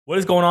What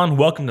is going on?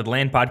 Welcome to the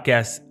Land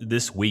Podcast.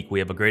 This week, we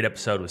have a great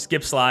episode with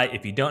Sligh.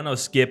 If you don't know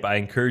Skip, I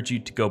encourage you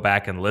to go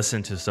back and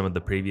listen to some of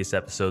the previous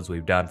episodes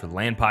we've done for the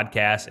Land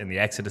Podcast and the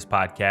Exodus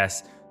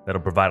Podcast.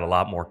 That'll provide a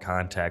lot more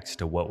context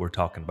to what we're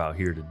talking about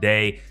here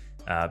today.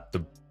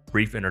 The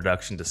brief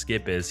introduction to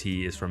Skip is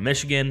he is from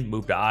Michigan,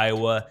 moved to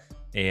Iowa,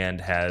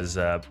 and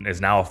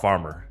is now a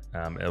farmer.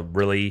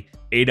 Really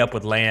ate up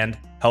with land,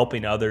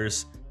 helping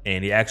others,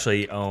 and he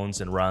actually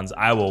owns and runs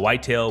Iowa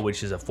Whitetail,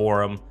 which is a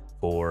forum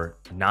for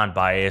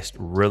non-biased,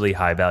 really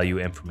high-value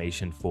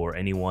information for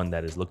anyone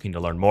that is looking to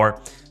learn more.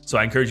 So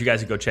I encourage you guys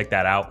to go check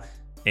that out.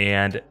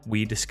 And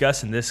we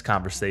discuss in this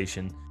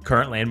conversation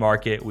current land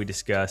market. We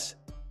discuss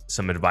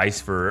some advice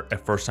for a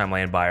first-time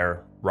land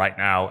buyer right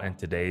now in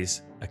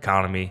today's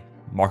economy,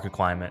 market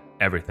climate,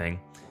 everything.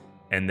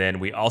 And then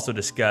we also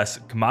discuss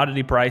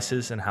commodity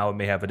prices and how it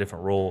may have a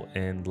different role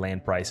in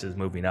land prices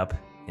moving up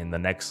in the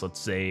next, let's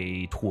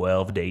say,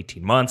 12 to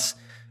 18 months.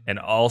 And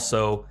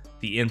also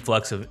the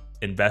influx of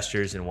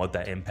investors and what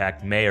that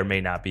impact may or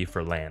may not be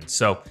for land.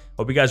 So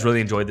hope you guys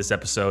really enjoyed this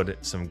episode.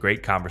 Some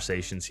great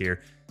conversations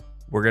here.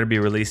 We're going to be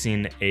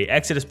releasing a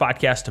Exodus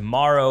podcast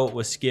tomorrow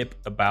with Skip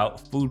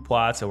about food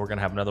plots, and we're going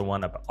to have another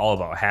one all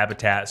about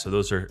habitat. So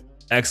those are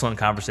excellent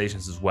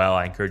conversations as well.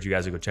 I encourage you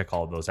guys to go check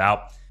all of those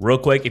out. Real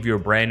quick, if you're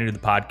brand new to the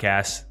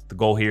podcast, the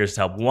goal here is to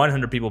help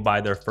 100 people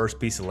buy their first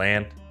piece of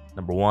land.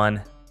 Number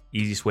one,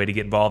 easiest way to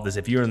get involved is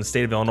if you're in the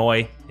state of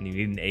Illinois and you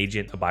need an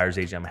agent, a buyer's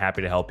agent, I'm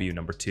happy to help you.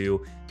 Number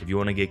two, if you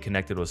want to get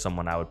connected with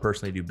someone I would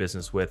personally do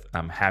business with,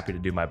 I'm happy to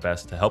do my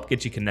best to help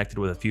get you connected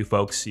with a few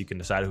folks so you can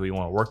decide who you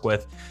want to work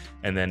with.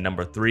 And then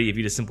number three, if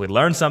you just simply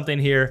learn something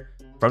here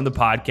from the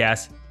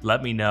podcast,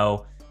 let me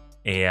know.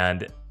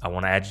 And I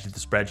want to add you to the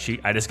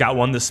spreadsheet. I just got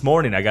one this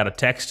morning. I got a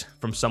text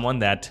from someone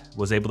that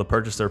was able to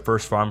purchase their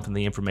first farm from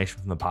the information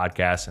from the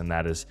podcast, and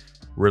that is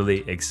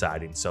really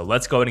exciting. So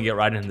let's go ahead and get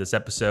right into this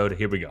episode.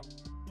 Here we go.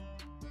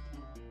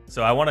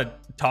 So I want to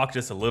talk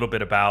just a little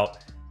bit about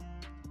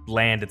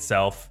land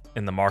itself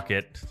in the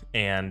market,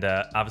 and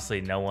obviously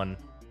no one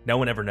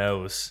ever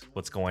knows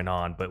what's going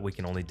on, but we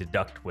can only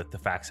deduct with the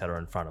facts that are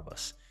in front of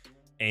us.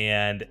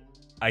 And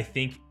I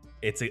think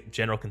it's a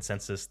general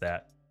consensus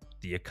that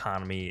the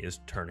economy is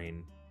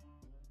turning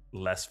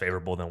less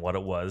favorable than what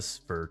it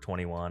was for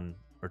 21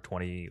 or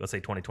 20, let's say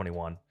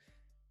 2021.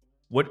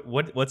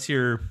 What's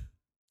your?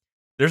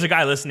 There's a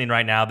guy listening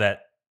right now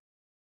that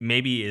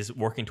maybe is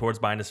working towards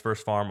buying his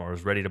first farm or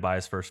is ready to buy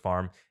his first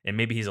farm. And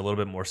maybe he's a little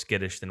bit more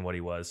skittish than what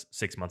he was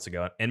 6 months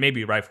ago, and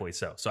maybe rightfully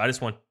so. So I just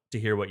want to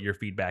hear what your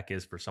feedback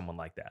is for someone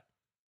like that.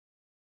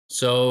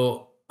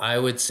 So I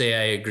would say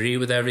I agree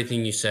with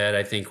everything you said.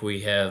 I think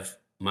we have,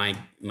 my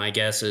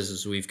guess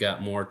is we've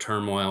got more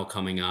turmoil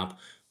coming up.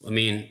 I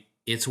mean,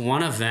 it's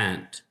one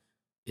event.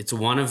 It's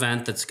one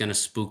event that's going to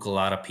spook a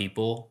lot of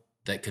people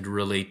that could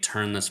really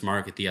turn this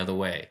market the other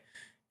way.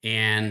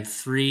 And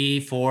 3,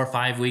 4,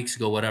 5 weeks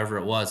ago, whatever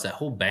it was, that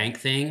whole bank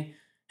thing,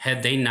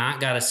 had they not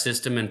got a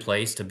system in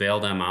place to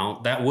bail them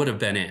out, that would have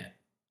been it.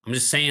 I'm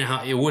just saying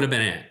how it would have been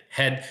it.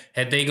 Had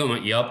they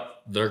gone, yep,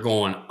 they're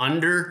going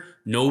under,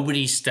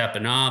 nobody's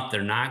stepping up,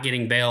 they're not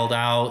getting bailed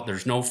out,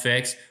 there's no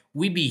fix,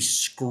 we'd be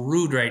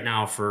screwed right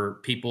now for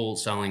people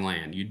selling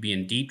land. You'd be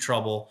in deep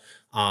trouble,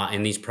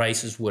 and these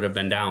prices would have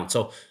been down.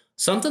 So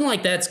something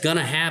like that's going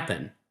to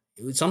happen.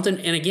 Something,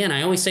 and again,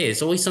 I always say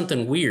it's always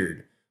something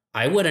weird.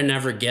 I would have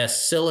never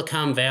guessed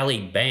Silicon Valley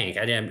Bank,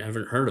 I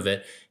haven't heard of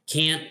it,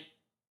 can't,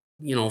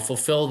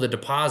 fulfill the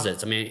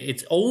deposits. I mean,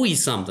 it's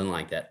always something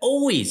like that.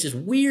 Always just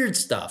weird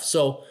stuff.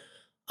 So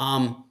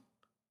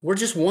we're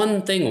just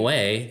one thing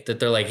away that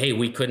they're like, hey,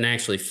 we couldn't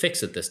actually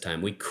fix it this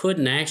time. We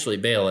couldn't actually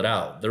bail it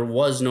out. There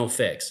was no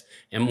fix.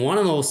 And one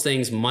of those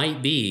things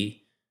might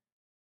be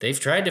they've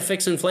tried to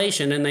fix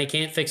inflation and they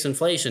can't fix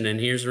inflation. And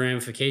here's the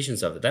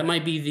ramifications of it. That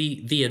might be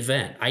the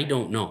event. I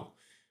don't know.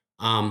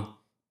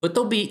 But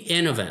there'll be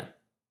an event.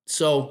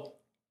 So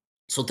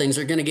things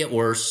are going to get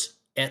worse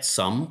at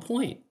some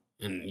point.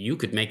 And you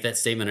could make that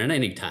statement at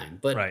any time,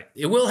 but right.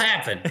 It will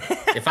happen.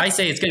 If I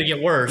say it's going to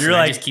get worse,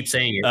 I just keep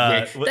saying it.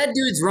 That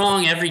dude's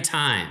wrong every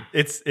time.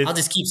 I'll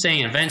just keep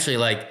saying it eventually,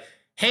 like,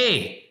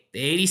 hey,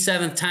 the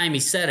 87th time he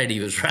said it, he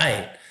was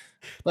right.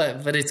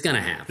 But it's going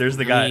to happen. There's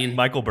the guy,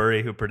 Michael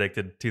Burry, who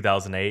predicted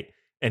 2008,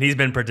 and he's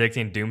been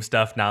predicting doom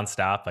stuff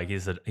nonstop. Like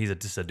he's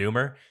just a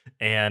doomer.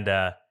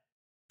 And,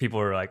 people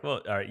were like,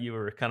 well, all right, you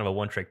were kind of a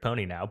one-trick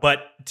pony now. But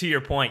to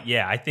your point,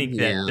 yeah, I think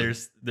that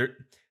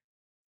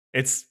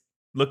it's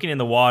looking in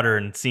the water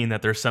and seeing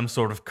that there's some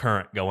sort of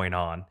current going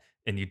on,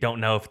 and you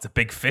don't know if it's a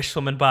big fish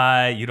swimming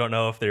by. You don't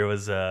know if there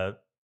was a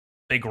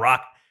big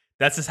rock.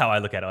 That's just how I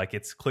look at it. Like,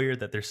 it's clear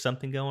that there's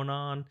something going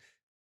on.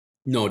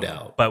 No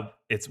doubt. But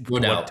it's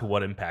to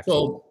what impact.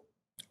 So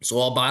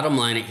I'll bottom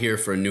line it here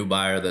for a new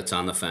buyer that's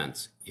on the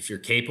fence. If you're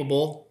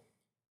capable,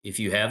 if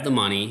you have the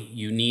money,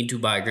 you need to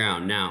buy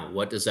ground. Now,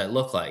 what does that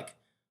look like?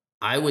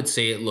 I would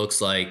say it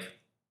looks like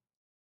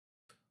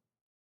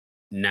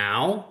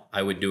now.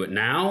 I would do it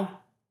now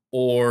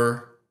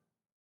or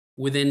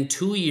within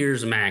 2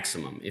 years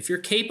maximum. If you're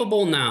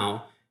capable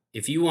now,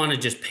 if you want to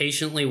just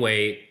patiently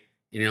wait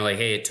and you're like,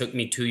 hey, it took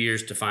me 2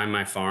 years to find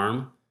my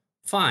farm,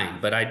 fine,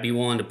 but I'd be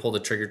willing to pull the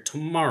trigger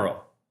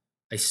tomorrow.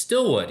 I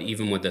still would,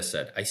 even with this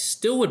said, I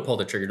still would pull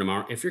the trigger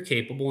tomorrow if you're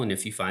capable and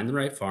if you find the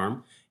right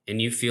farm and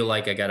you feel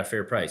like I got a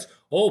fair price.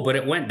 Oh, but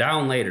it went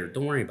down later.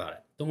 Don't worry about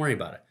it. Don't worry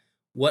about it.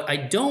 What I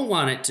don't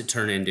want it to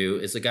turn into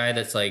is a guy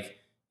that's like,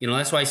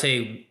 that's why I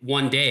say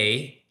one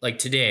day, like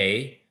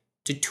today,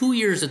 to 2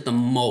 years at the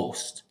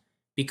most.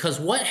 Because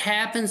what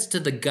happens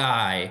to the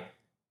guy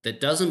that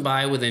doesn't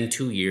buy within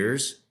 2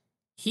 years?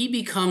 He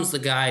becomes the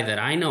guy that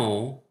I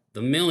know,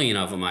 the million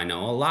of them I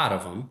know, a lot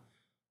of them,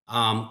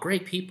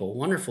 great people,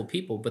 wonderful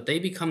people, but they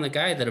become the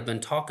guy that have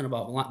been talking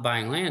about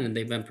buying land and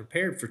they've been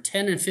prepared for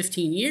 10 and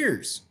 15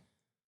 years.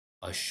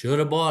 I should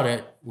have bought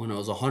it when it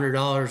was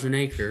 $100 an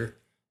acre.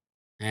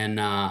 And,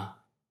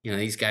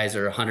 these guys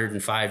are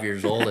 105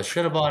 years old. I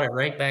should have bought it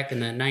right back in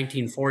that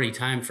 1940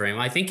 time frame.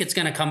 I think it's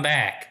going to come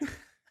back.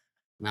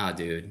 No,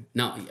 dude.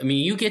 No, I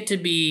mean, you get to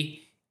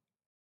be,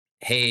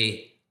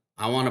 hey,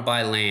 I want to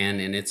buy land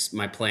and it's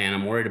my plan.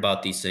 I'm worried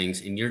about these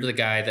things. And you're the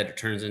guy that it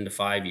turns into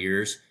 5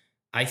 years.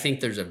 I think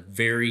there's a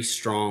very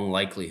strong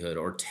likelihood,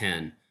 or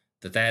 10,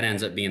 that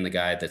ends up being the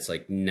guy that's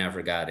like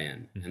never got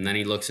in. And then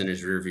he looks in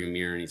his rearview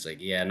mirror and he's like,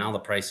 yeah, now the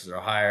prices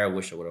are higher. I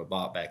wish I would have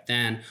bought back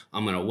then.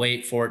 I'm going to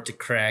wait for it to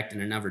correct.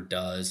 And it never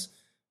does.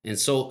 And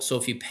so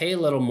if you pay a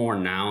little more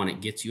now and it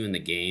gets you in the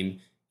game,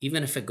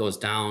 even if it goes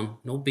down,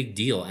 no big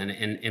deal.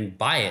 And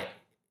buy it.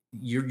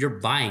 You're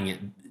buying it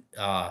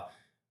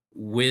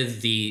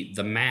with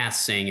the math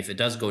saying if it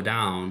does go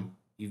down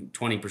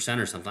 20%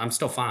 or something, I'm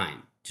still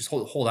fine. Just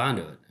hold on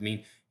to it. I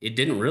mean, it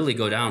didn't really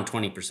go down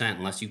 20%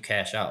 unless you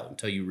cash out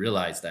until you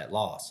realize that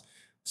loss.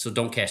 So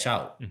don't cash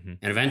out. And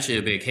eventually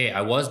it'll be like, hey,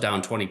 I was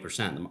down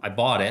 20%. I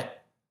bought it.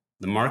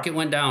 The market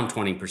went down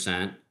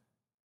 20%,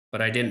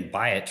 but I didn't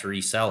buy it to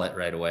resell it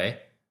right away,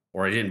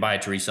 or I didn't buy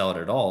it to resell it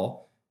at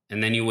all.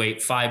 And then you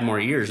wait 5 more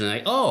years and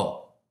like,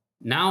 oh,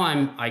 now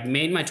I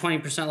made my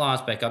 20%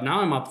 loss back up.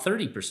 Now I'm up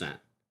 30%.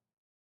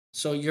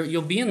 So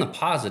you'll be in the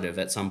positive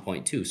at some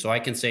point too. So I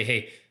can say,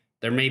 hey,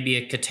 there may be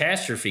a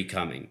catastrophe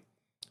coming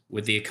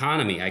with the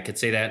economy. I could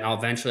say that and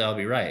eventually I'll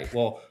be right.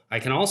 Well,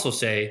 I can also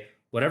say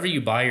whatever you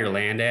buy your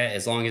land at,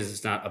 as long as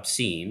it's not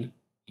obscene,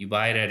 you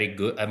buy it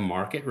at a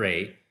market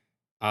rate.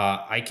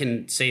 I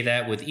can say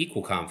that with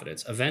equal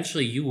confidence.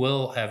 Eventually you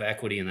will have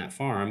equity in that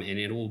farm and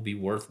it will be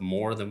worth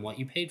more than what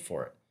you paid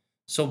for it.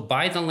 So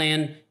buy the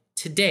land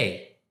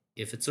today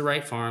if it's the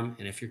right farm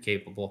and if you're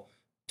capable.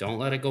 Don't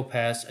let it go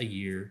past a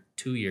year,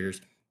 2 years.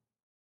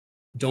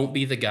 Don't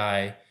be the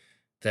guy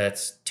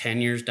that's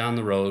 10 years down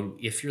the road.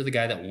 If you're the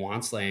guy that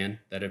wants land,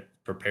 that have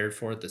prepared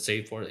for it, that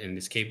saved for it, and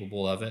is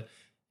capable of it,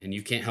 and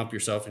you can't help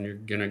yourself and you're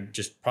going to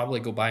just probably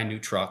go buy a new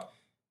truck,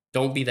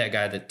 don't be that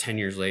guy that 10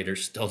 years later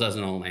still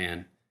doesn't own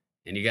land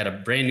and you got a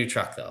brand new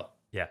truck though.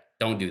 Yeah.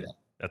 Don't do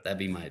that. That'd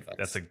be my advice.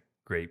 That's a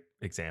great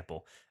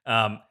example.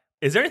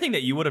 Is there anything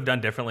that you would have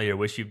done differently or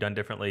wish you've done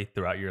differently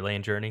throughout your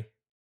land journey?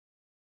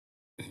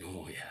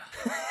 Oh, yeah.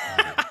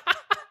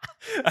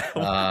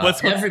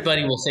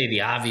 Everybody will say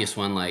the obvious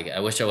one, like, I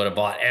wish I would have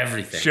bought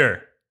everything.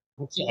 Sure.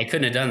 I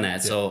couldn't have done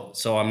that. Yeah.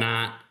 So I'm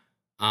not,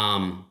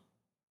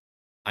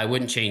 I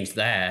wouldn't change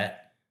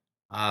that.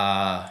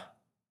 I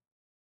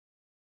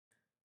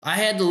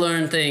had to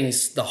learn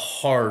things the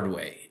hard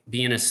way,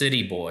 being a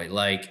city boy,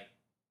 like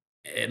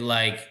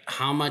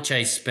how much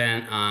I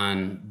spent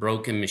on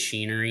broken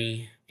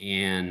machinery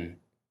and,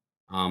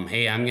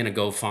 hey, I'm going to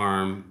go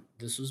farm.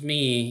 This was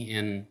me.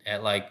 And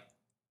at like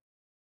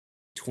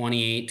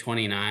 28,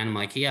 29, I'm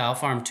like, yeah, I'll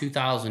farm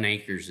 2,000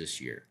 acres this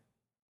year.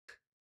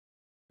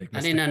 I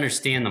didn't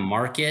understand the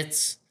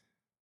markets.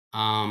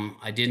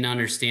 I didn't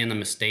understand the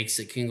mistakes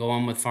that can go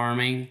on with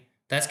farming.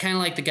 That's kind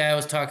of like the guy I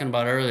was talking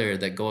about earlier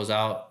that goes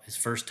out his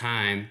first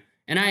time.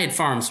 And I had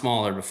farmed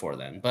smaller before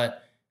then,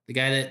 but the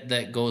guy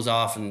that goes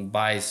off and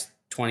buys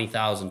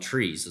 20,000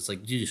 trees. It's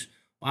like, geez,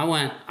 I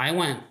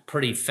went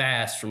pretty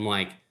fast from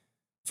like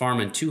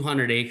farming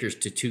 200 acres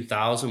to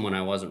 2,000 when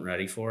I wasn't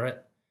ready for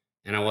it.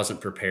 And I wasn't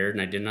prepared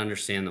and I didn't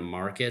understand the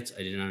markets.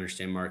 I didn't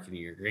understand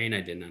marketing your grain.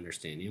 I didn't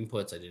understand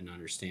inputs. I didn't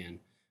understand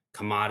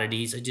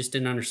commodities. I just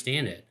didn't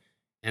understand it.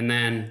 And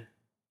then,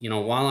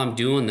 while I'm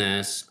doing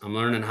this, I'm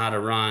learning how to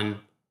run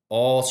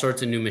all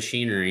sorts of new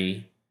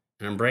machinery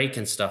and I'm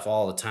breaking stuff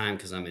all the time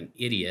because I'm an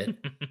idiot.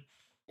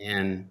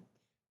 And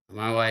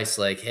my wife's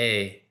like,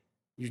 hey,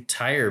 your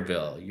tire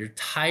bill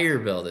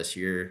this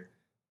year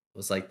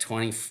was like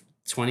 20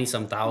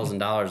 some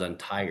 $1,000s on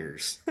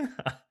tires.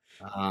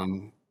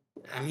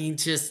 I mean,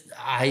 just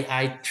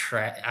I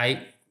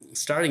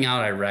starting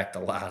out, I wrecked a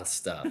lot of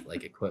stuff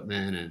like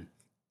equipment and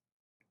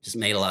just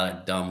made a lot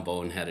of dumb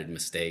boneheaded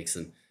mistakes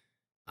and,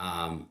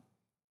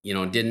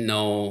 didn't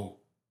know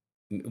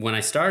when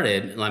I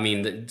started. I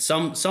mean,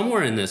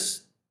 somewhere in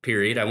this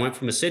period, I went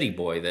from a city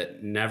boy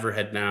that never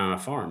had been on a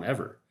farm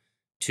ever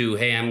to,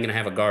 hey, I'm going to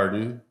have a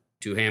garden,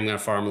 to, hey, I'm going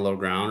to farm a little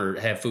ground or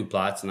have food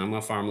plots and I'm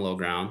going to farm a little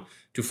ground,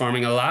 to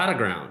farming a lot of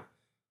ground.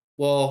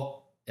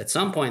 Well, at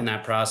some point in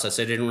that process,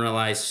 I didn't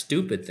realize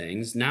stupid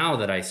things now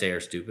that I say are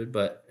stupid,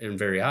 but and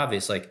very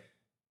obvious, like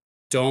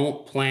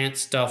don't plant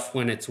stuff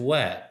when it's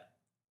wet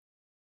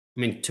I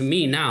mean, to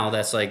me now,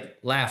 that's like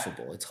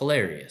laughable. It's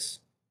hilarious.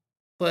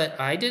 But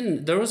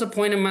there was a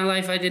point in my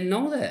life I didn't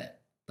know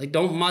that. Like,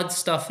 don't mud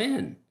stuff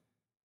in.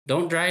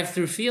 Don't drive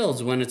through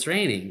fields when it's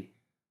raining.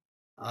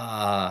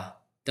 Uh,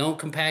 don't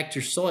compact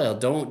your soil.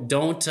 Don't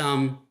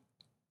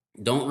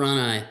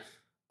run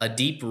a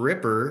deep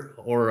ripper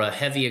or a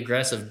heavy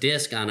aggressive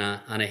disc on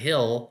a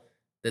hill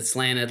that's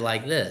slanted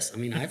like this. I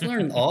mean, I've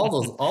learned all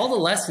the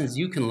lessons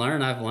you can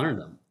learn. I've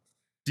learned them.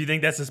 Do you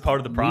think that's just part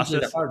of the Usually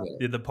the process? hard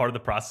way. The part of the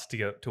process to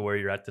get to where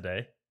you're at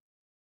today?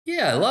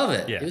 Yeah, I love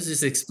it. It Yeah. was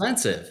just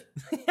expensive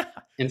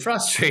and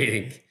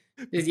frustrating.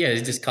 Yeah,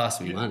 it just cost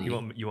me Yeah, money.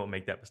 you won't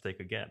make that mistake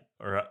again,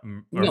 or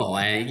No,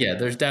 yeah,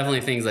 there's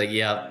definitely things like,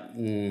 yeah,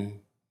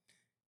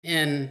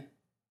 and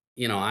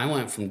I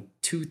went from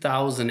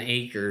 2,000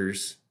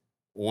 acres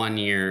one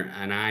year,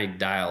 and I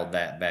dialed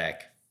that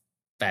back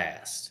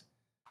fast.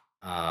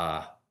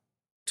 Uh,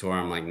 to where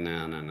I'm like,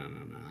 no, no, no,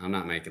 no, no, I'm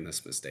not making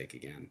this mistake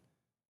again.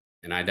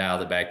 And I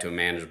dialed it back to a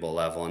manageable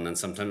level. And then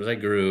sometimes I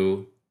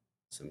grew,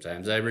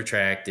 sometimes I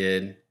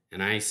retracted,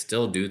 and I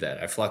still do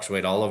that. I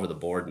fluctuate all over the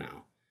board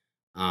now,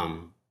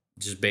 um,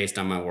 just based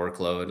on my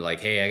workload. Like,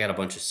 hey, I got a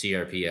bunch of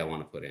CRP I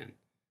want to put in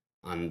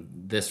on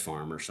this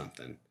farm or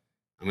something.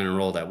 I'm going to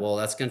roll that. Well,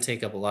 that's going to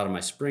take up a lot of my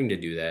spring to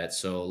do that.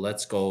 So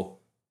let's go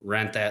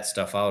rent that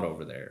stuff out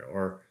over there.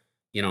 Or,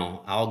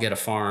 I'll get a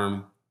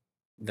farm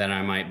that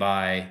I might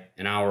buy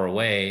an hour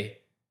away,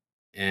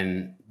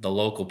 and the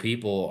local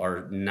people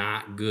are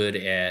not good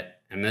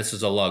at, and this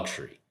is a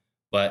luxury,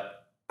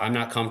 but I'm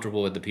not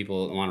comfortable with the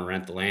people that want to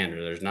rent the land,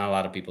 or there's not a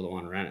lot of people that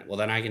want to rent it. Well,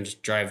 then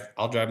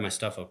I'll drive my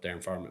stuff up there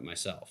and farm it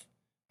myself.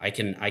 I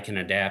can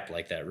adapt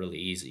like that really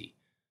easy.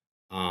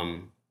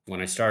 When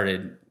I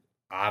started,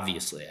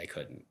 obviously I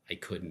couldn't. I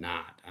could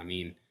not. I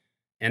mean,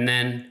 and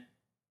then,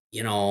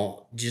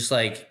 just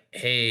like,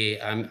 hey,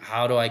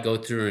 how do I go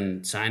through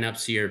and sign up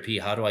CRP?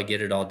 How do I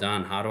get it all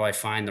done? How do I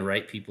find the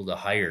right people to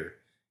hire?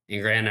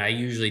 And granted, I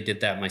usually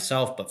did that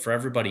myself, but for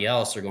everybody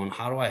else, they're going,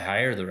 how do I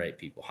hire the right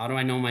people? How do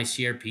I know my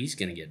CRP is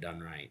going to get done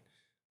right?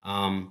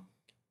 Um,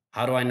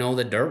 how do I know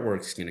the dirt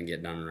work's going to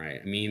get done right?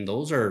 I mean,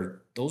 those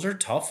are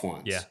tough yeah.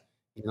 ones,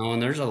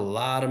 and there's a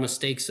lot of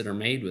mistakes that are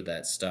made with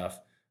that stuff.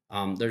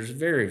 There's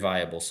very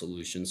viable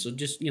solutions. So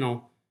just,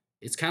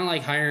 it's kind of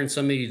like hiring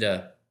somebody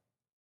to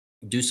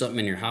do something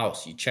in your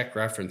house. You check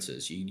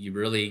references. You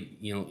really,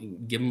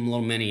 give them a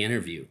little mini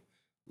interview.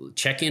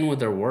 Check in with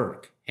their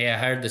work. Hey, I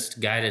hired this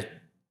guy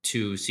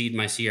to seed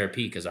my CRP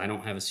because I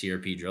don't have a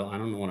CRP drill. I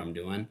don't know what I'm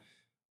doing.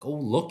 Go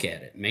look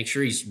at it. Make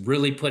sure he's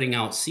really putting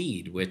out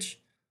seed, which,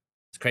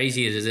 as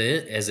crazy as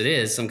it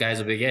is, some guys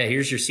will be, yeah,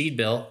 here's your seed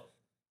bill.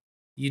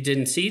 You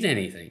didn't seed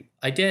anything.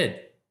 I did.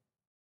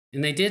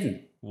 And they didn't.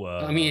 I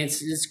Whoa. mean,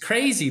 it's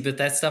crazy, but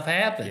that stuff Yeah.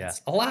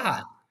 happens a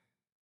lot.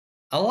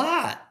 A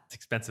lot. It's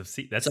expensive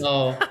seat. That's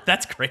So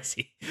that's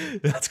crazy.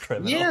 That's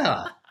criminal.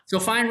 yeah. So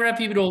find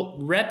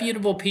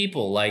reputable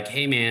people like,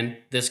 hey man,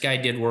 this guy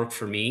did work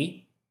for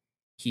me.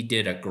 He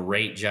did a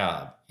great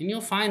job. And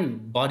you'll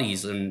find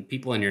buddies and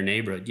people in your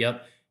neighborhood.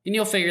 Yep. And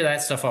you'll figure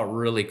that stuff out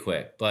really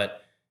quick. But,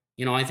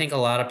 I think a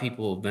lot of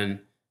people have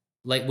been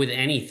like with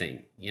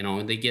anything,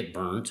 they get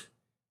burnt.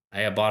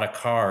 I bought a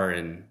car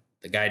and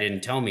the guy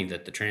didn't tell me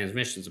that the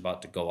transmission's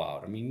about to go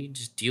out. I mean, you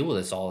just deal with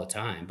this all the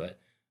time, but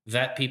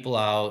vet people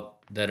out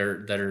that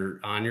are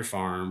on your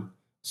farm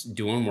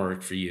doing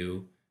work for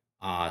you.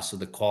 So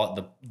the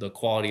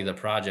quality of the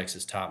projects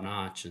is top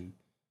notch,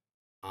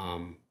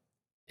 um,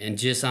 and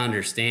just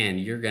understand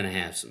you're gonna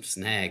have some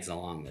snags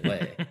along the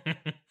way.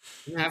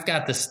 And I've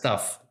got this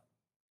stuff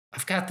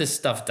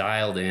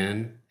dialed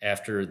in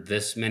after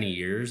this many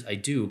years. I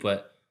do,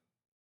 but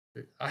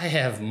I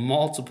have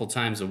multiple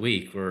times a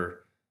week where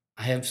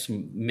I have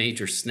some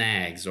major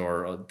snags,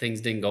 or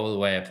things didn't go the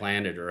way I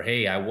planned it, or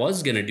hey, I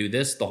was gonna do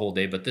this the whole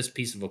day, but this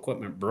piece of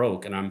equipment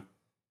broke, and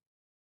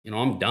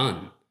I'm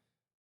done.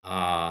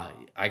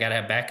 I gotta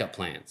have backup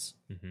plans,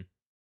 Mhm.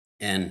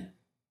 and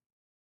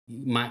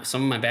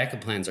some of my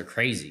backup plans are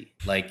crazy.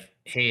 Like,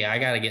 hey, I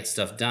gotta get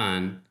stuff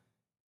done,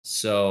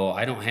 so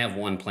I don't have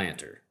one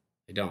planter.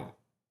 I don't.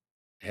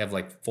 I have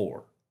like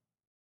four,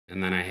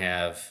 and then I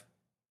have,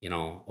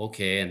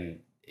 okay,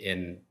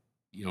 and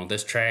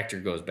this tractor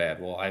goes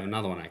bad. Well, I have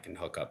another one I can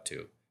hook up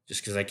to,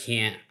 just because I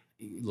can't,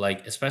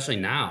 like, especially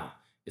now,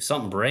 if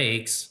something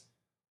breaks.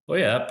 Oh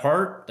yeah, that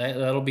part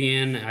that'll be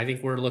in. I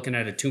think we're looking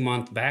at a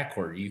 2-month back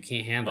order. You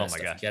can't have Oh that my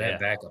stuff. You gosh. gotta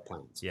have Yeah. backup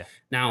plans. Yeah.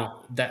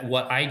 Now, that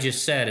what I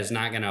just said is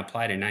not going to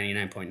apply to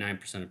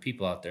 99.9% of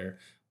people out there,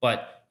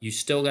 but you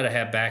still got to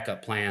have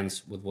backup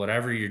plans with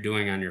whatever you're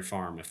doing on your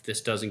farm. If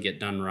this doesn't get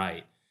done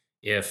right,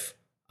 if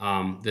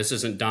this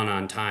isn't done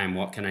on time,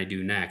 what can I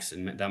do next?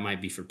 And that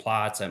might be for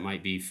plots. That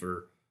might be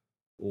for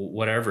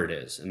whatever it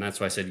is. And that's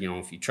why I said,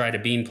 if you try to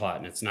bean plot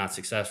and it's not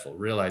successful,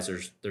 realize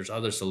there's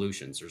other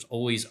solutions. There's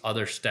always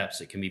other steps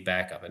that can be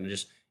backup, and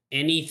just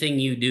anything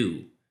you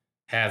do,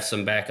 have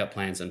some backup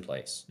plans in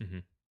place.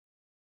 Mhm.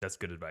 That's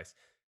good advice.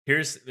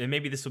 Here's and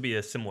maybe this will be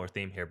a similar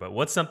theme here, but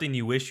what's something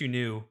you wish you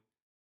knew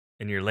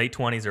in your late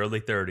 20s, early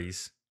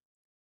 30s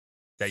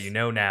that you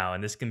know now?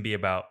 And this can be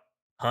about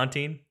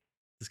hunting,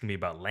 this can be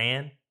about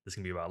land, This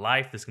can be about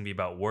life. This can be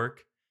about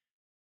work.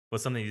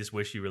 What's something you just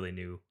wish you really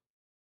knew,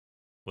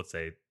 let's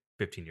say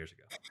 15 years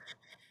ago?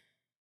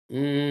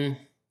 Mm,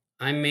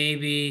 I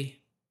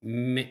maybe,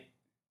 may-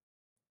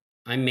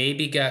 I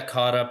maybe got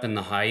caught up in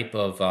the hype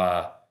of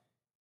the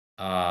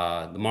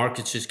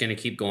market's just going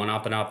to keep going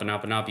up and up and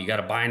up and up. You got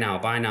to buy now,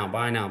 buy now,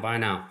 buy now, buy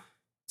now.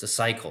 It's a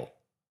cycle.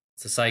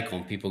 It's a cycle.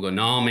 And people go,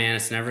 no, man,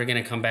 it's never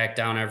going to come back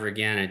down ever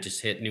again. It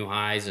just hit new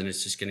highs and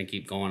it's just going to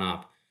keep going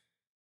up.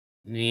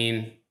 I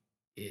mean,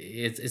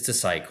 it's a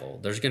cycle.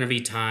 There's going to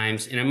be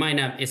times, and it might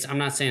not. I'm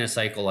not saying a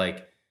cycle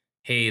like,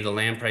 hey, the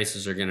land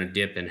prices are going to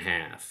dip in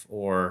half,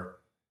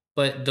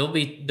 but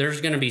there's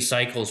going to be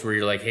cycles where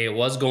you're like, hey, it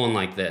was going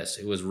like this,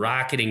 it was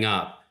rocketing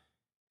up,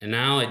 and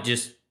now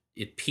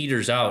it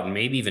peters out and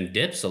maybe even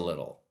dips a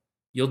little.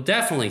 You'll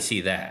definitely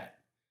see that.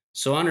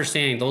 So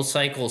understanding those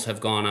cycles have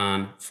gone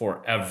on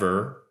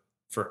forever,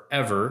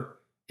 forever,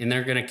 and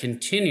they're going to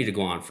continue to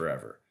go on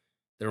forever.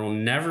 There will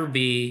never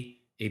be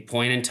a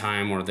point in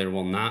time where there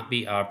will not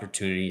be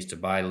opportunities to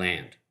buy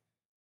land,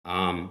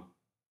 um,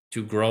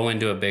 to grow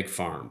into a big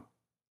farm.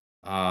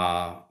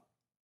 I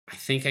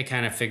think I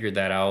kind of figured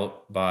that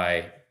out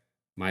by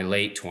my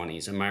late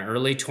 20s. In my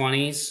early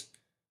 20s,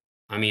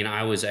 I mean,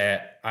 I was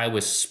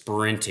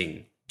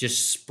sprinting,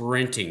 just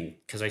sprinting,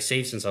 because I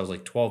saved since I was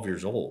like 12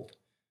 years old.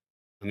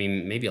 I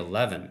mean, maybe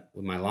 11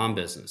 with my lawn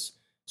business.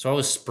 So I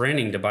was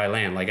sprinting to buy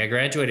land. Like I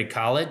graduated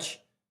college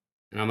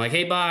and I'm like,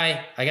 hey,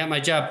 bye. I got my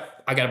job.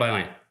 I got to buy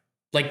land.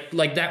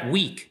 Like that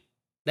week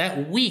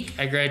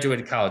I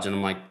graduated college and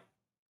I'm like,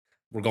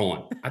 we're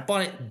going. I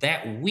bought it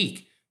that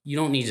week. You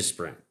don't need to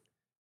sprint.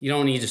 You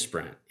don't need to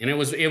sprint. And it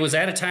was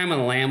at a time when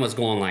the land was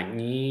going like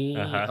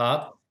Uh-huh.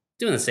 up,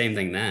 doing the same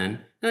thing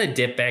then. And then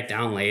dip back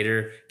down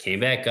later, came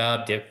back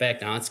up, dipped back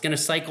down. It's gonna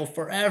cycle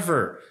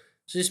forever.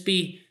 So just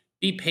be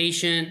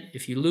patient.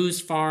 If you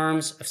lose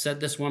farms, I've said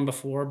this one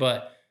before,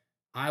 but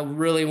I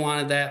really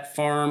wanted that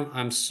farm.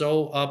 I'm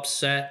so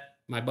upset.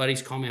 My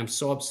buddies call me. I'm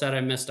so upset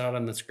I missed out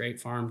on this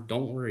great farm.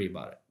 Don't worry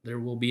about it. There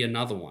will be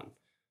another one.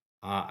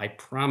 I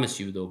promise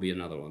you there'll be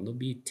another one. There'll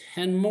be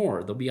 10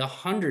 more. There'll be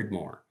 100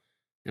 more.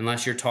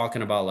 Unless you're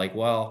talking about like,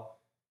 well,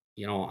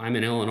 I'm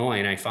in Illinois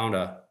and I found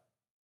a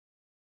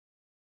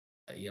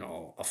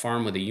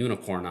farm with a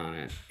unicorn on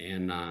it,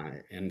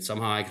 and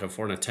somehow I could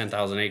afford a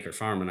 10,000 acre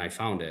farm and I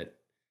found it.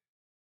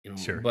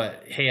 Sure.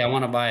 But hey, I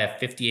want to buy a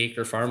 50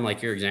 acre farm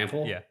like your Yeah.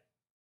 example. There'll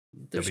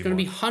There's be going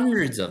to be more.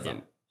 hundreds of Yeah.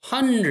 them.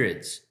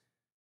 Hundreds.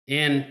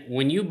 And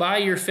when you buy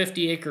your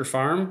 50 acre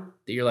farm,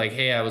 that you're like,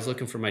 hey, I was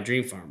looking for my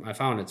dream farm. I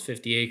found it's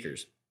 50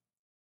 acres.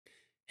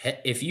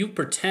 If you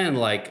pretend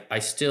like I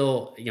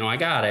still, I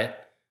got it,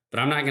 but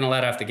I'm not going to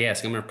let off the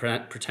gas. I'm going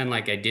to pretend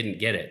like I didn't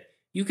get it.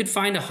 You could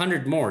find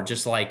 100 more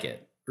just like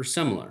it or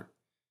similar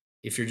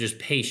if you're just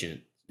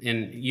patient.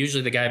 And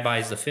usually the guy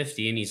buys the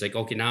 50 and he's like,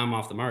 okay, now I'm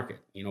off the market.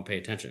 Pay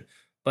attention.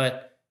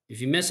 But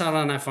if you miss out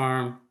on that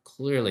farm,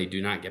 clearly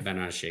do not get bent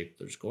out of shape.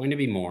 There's going to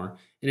be more.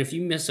 And if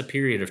you miss a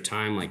period of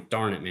time, like,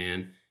 darn it,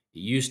 man, it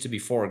used to be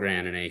 4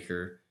 grand an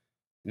acre.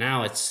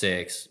 Now it's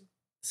 6.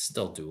 It's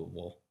still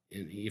doable.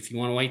 And if you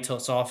want to wait till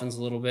it softens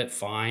a little bit,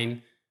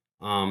 fine.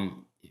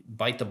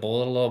 Bite the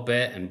bullet a little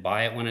bit and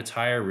buy it when it's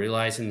higher,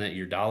 realizing that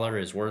your dollar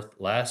is worth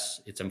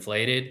less. It's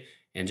inflated.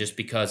 And just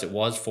because it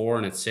was 4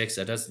 and it's 6,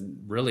 that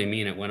doesn't really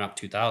mean it went up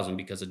 2,000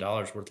 because the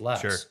dollar's worth Sure.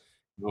 less.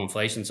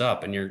 Inflation's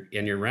up, and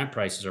your rent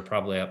prices are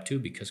probably up too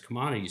because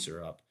commodities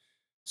are up.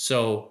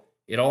 So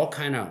it all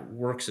kind of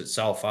works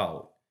itself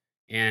out.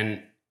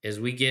 And as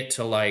we get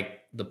to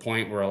like the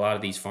point where a lot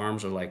of these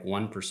farms are like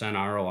 1%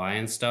 ROI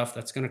and stuff,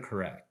 that's going to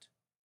correct.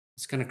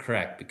 It's going to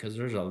correct because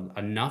there's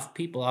enough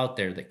people out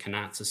there that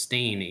cannot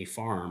sustain a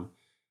farm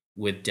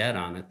with debt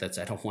on it that's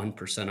at a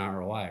 1%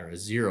 ROI or a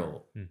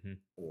 0 Hmm.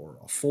 or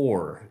a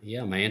 4.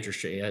 Yeah, my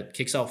interest rate, it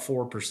kicks out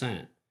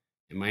 4%,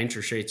 and my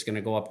interest rate's going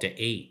to go up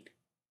to 8.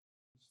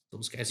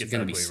 Those guys are Gets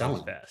going to be ugly really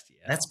selling. fast.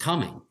 Yeah. That's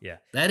coming. Yeah.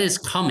 That is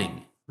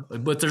coming.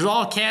 But there's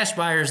all cash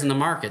buyers in the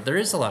market. There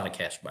is a lot of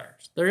cash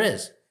buyers. There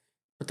is.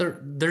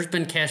 But there's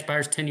been cash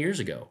buyers 10 years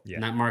ago. Yeah.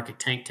 And that market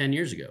tanked 10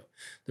 years ago.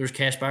 There's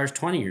cash buyers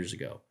 20 years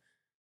ago.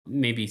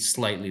 Maybe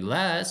slightly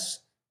less,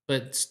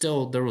 but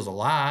still there was a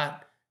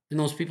lot. And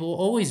those people will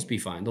always be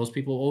fine. Those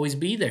people will always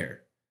be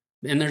there.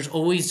 And there's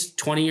always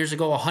 20 years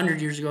ago,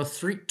 100 years ago,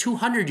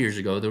 200 years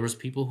ago, there was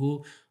people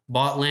who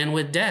bought land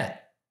with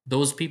debt.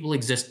 Those people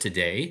exist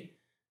today.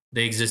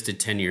 They existed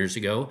 10 years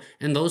ago.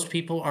 And those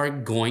people are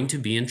going to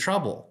be in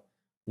trouble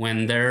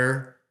when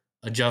their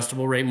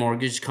adjustable rate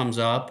mortgage comes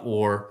up,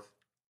 or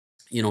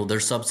they're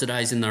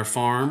subsidizing their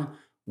farm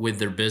with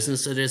their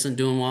business that isn't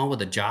doing well,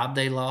 with a job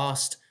they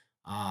lost.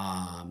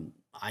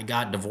 I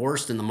got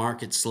divorced and the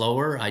market's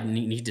slower. I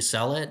need to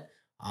sell it.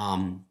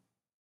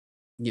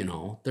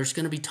 There's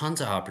going to be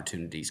tons of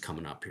opportunities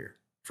coming up here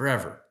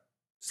forever,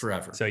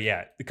 forever. So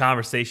yeah, the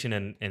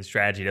conversation and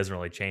strategy doesn't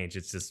really change.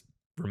 It's just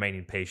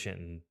remaining patient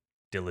and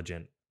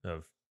diligent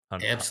of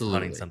hunting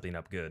Absolutely. something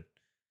up good.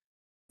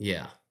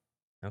 Yeah.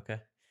 Okay.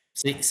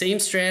 Same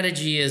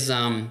strategy as,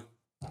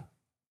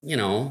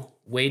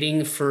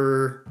 waiting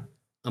for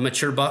a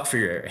mature buck for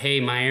your, hey,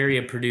 my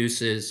area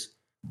produces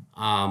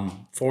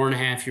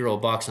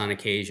 4.5-year-old bucks on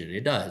occasion.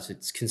 It does.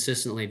 It's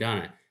consistently done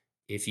it.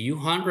 If you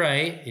hunt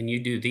right and you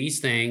do these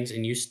things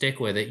and you stick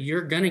with it,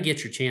 you're going to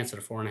get your chance at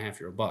a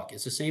 4.5-year-old buck.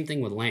 It's the same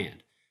thing with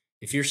land.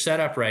 If you're set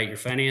up right, your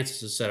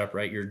finances are set up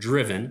right, you're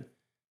driven,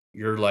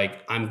 you're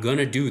like, I'm going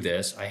to do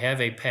this, I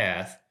have a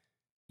path,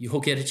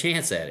 you'll get a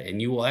chance at it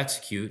and you will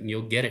execute and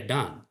you'll get it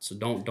done. So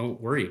don't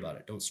worry about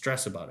it. Don't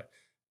stress about it.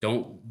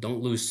 Don't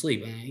lose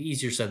sleep.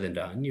 Easier said than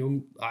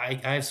done. I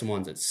have some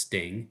ones that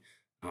sting.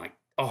 I'm like,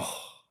 oh,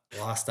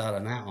 lost out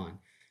on that one.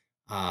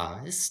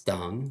 It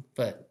stung,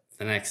 but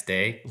the next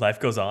day, Life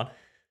goes on.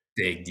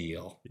 big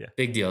deal. Yeah.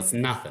 Big deal. It's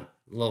nothing.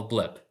 A little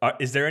blip.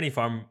 Is there any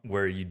farm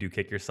where you do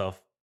kick yourself?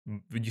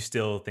 Would you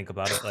still think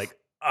about it like,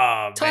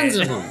 oh Tons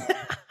man? of them.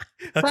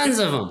 Okay. Tons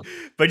of them.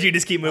 But you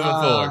just keep moving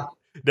Uh, forward.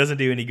 Doesn't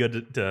do any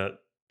good to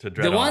the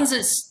dread on it. ones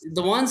that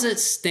the ones that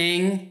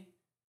sting,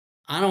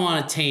 I don't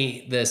want to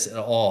taint this at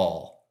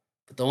all.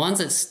 But the ones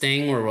that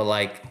sting where we're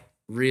like,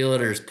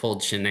 realtors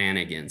pulled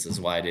shenanigans is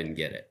why I didn't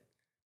get it.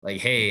 Like,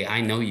 hey,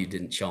 I know you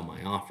didn't show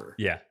my offer.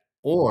 Yeah.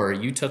 Or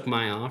you took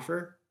my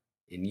offer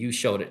and you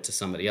showed it to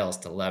somebody else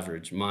to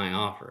leverage my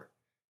offer.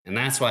 And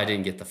that's why I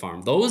didn't get the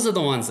farm. Those are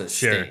the ones that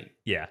Sure. sting.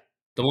 Yeah.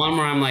 The one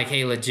where I'm like,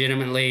 hey,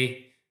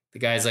 legitimately, the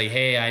guy's like,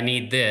 hey, I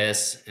need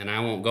this, and I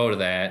won't go to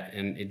that,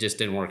 and it just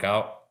didn't work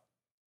out.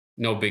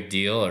 No big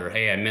deal. Or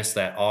hey, I missed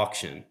that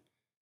auction.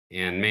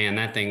 And man,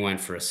 that thing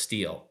went for a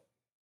steal.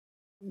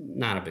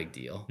 Not a big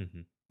deal. Hmm.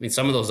 I mean,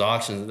 some of those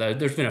auctions,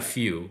 there's been a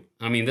few.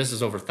 I mean, this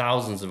is over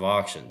thousands of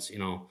auctions.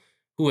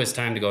 Who has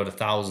time to go to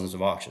thousands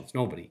of auctions?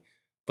 Nobody.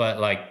 But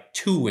like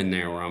two in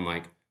there where I'm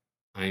like,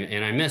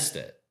 I missed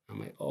it. I'm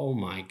like, oh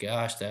my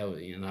gosh, that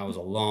was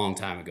a long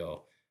time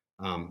ago.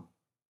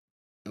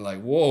 And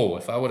like, whoa,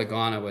 if I would have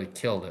gone, I would have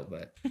killed it.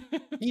 But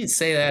you can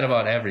say that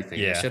about everything.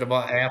 I Yeah. should have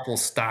bought Apple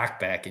stock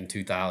back in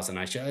 2000.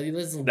 This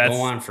will go That's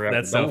on forever.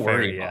 that's so Don't fair.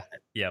 worry Yeah. about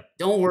it. Yep.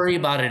 Don't worry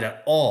about it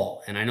at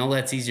all. And I know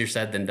that's easier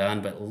said than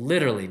done, but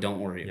literally don't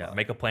worry Yeah. about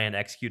Make a plan,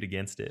 execute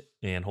against it,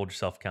 and hold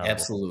yourself it. accountable.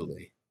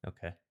 Absolutely.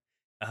 Okay.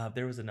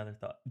 There was another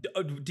thought.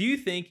 Do you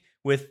think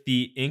with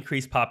the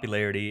increased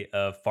popularity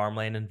of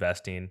farmland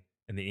investing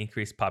and the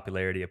increased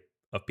popularity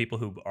of people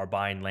who are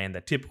buying land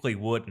that typically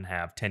wouldn't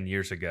have 10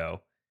 years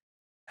ago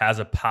has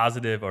a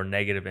positive or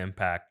negative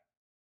impact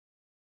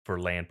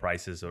for land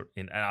prices?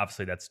 And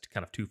obviously that's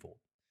kind of twofold.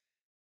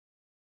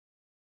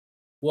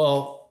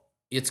 Well,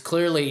 it's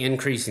clearly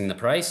increasing the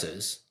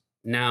prices.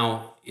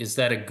 Now, is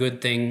that a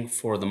good thing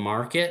for the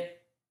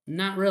market?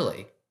 Not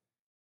really.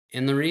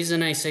 And the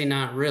reason I say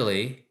not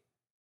really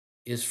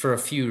is for a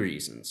few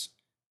reasons.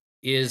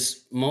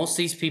 Is most of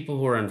these people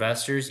who are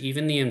investors,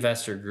 even the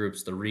investor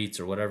groups, the REITs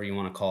or whatever you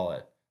want to call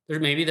it,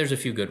 there's a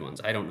few good ones.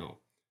 I don't know.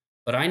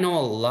 But I know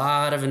a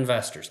lot of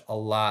investors, a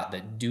lot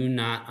that do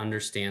not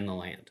understand the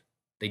land.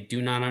 They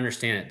do not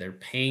understand it. They're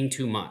paying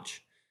too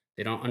much.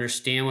 They don't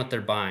understand what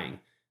they're buying.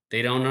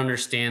 They don't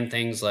understand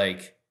things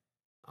like,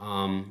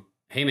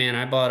 hey man,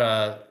 I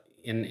bought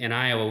in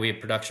Iowa, we have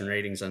production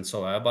ratings on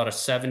soil. I bought a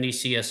 70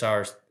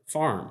 CSR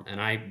farm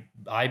and I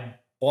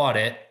bought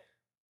it.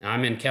 And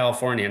I'm in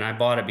California and I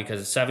bought it because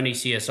it's 70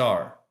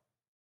 CSR.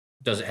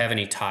 Does it have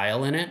any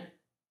tile in it?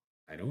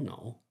 I don't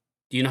know.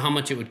 Do you know how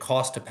much it would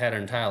cost to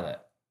pattern tile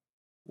that?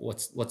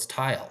 What's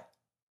tile?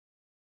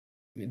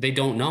 They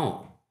don't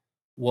know.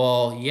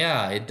 Well,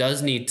 yeah, it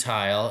does need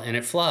tile and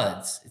it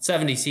floods. It's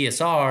 70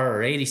 CSR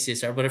or 80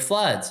 CSR, but it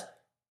floods.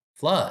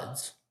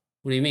 Floods?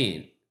 What do you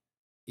mean?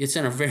 It's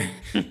in a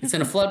it's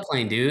in a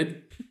floodplain,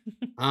 dude.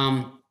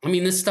 I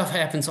mean, this stuff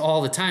happens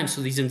all the time.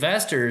 So these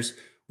investors,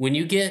 when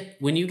you get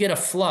a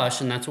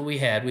flush, and that's what we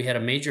had a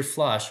major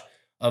flush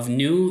of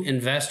new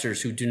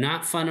investors who do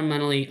not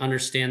fundamentally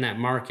understand that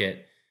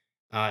market.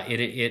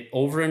 It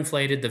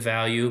overinflated the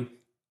value,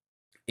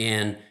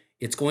 and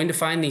it's going to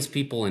find these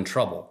people in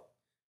trouble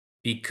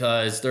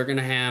because they're going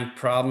to have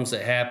problems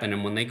that happen.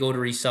 And when they go to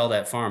resell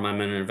that farm,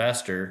 I'm an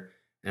investor,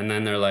 and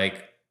then they're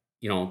like,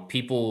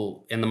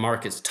 people in the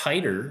market's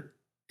tighter,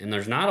 and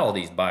there's not all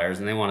these buyers,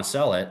 and they want to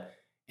sell it.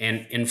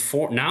 And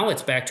now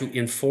it's back to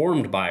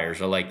informed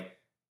buyers are like,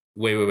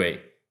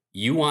 wait.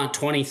 You want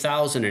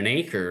 20,000 an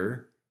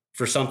acre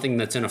for something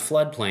that's in a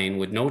floodplain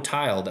with no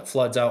tile that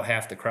floods out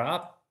half the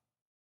crop?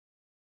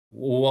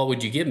 What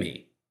would you give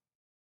me?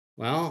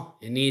 Well,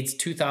 it needs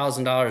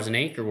 $2,000 an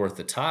acre worth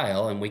of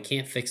tile, and we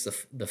can't fix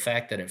the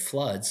fact that it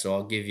floods. So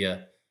I'll give you,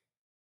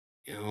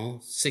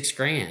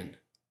 $6,000.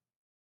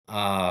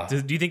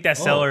 Do you think that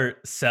Oh, seller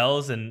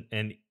sells and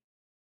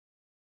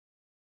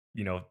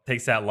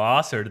takes that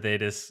loss, or do they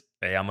just,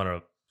 hey, I'm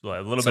gonna,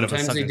 a little bit of a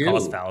sometimes they sunken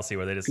cost do. fallacy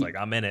where they just like,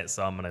 I'm in it,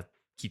 so I'm gonna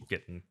keep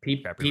getting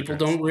crappy People returns.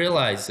 don't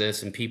realize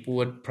this, and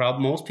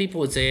most people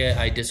would say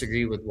I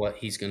disagree with what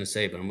he's going to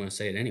say, but I'm going to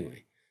say it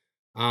anyway.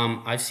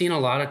 I've seen a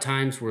lot of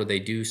times where they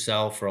do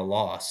sell for a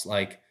loss.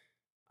 Like,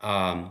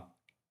 um,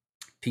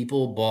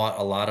 people bought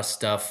a lot of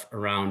stuff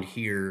around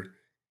here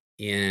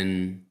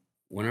in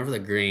whenever the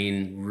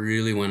grain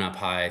really went up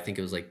high. I think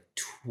it was like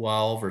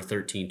 2012 or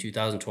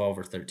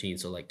 13.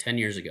 So like 10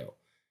 years ago.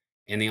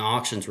 And the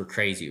auctions were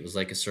crazy. It was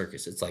like a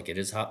circus. It's like it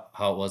is how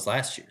it was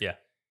last year. Yeah.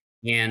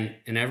 and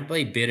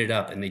everybody bid it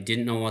up, and they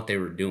didn't know what they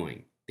were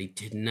doing. They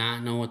did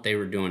not know what they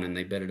were doing, and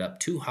they bid it up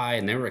too high,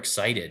 and they were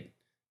excited.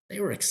 They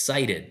were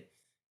excited.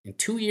 And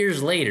 2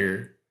 years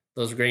later,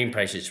 those grain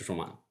prices just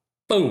went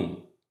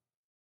boom,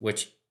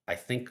 which I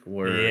think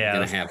we're Yeah.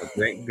 gonna have a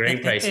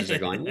grain prices are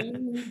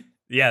going,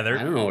 Yeah, I they're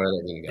don't know where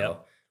they're gonna yep.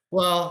 go."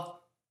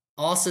 Well,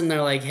 all of a sudden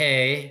they're like,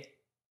 "Hey,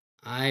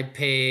 I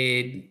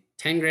paid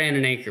 10 grand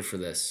an acre for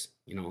this."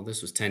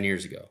 This was 10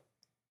 years ago.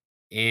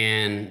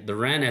 And the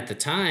rent at the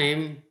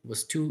time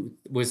was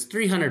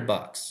 300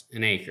 bucks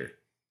an acre.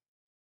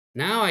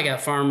 Now I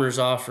got farmers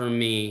offering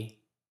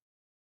me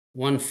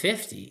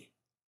 150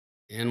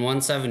 and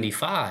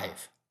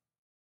 175.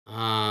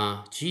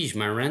 Geez,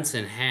 my rent's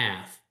in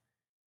half.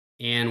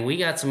 And we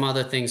got some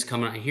other things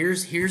coming out.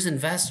 Here's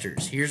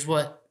investors. Here's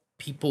what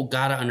people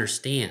got to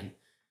understand.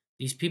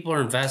 These people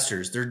are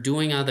investors. They're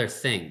doing other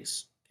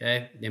things.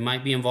 Okay. They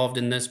might be involved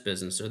in this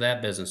business or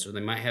that business, or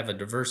they might have a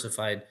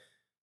diversified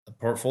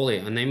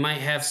portfolio, and they might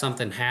have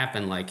something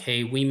happen like,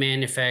 hey, we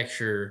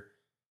manufacture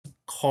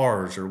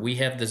cars, or we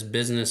have this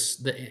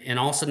business and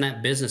all of a sudden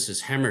that business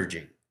is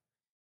hemorrhaging.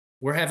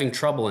 We're having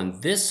trouble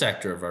in this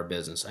sector of our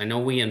business. I know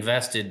we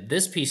invested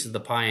this piece of the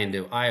pie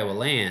into Iowa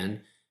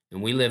land,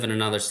 and we live in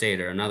another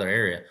state or another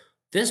area.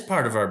 This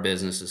part of our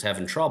business is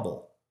having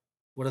trouble.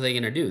 What are they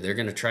going to do? They're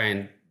going to try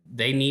and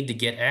they need to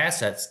get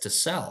assets to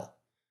sell.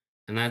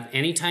 And that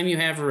anytime you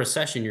have a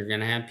recession, you're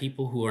going to have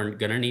people who are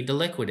going to need to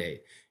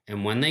liquidate.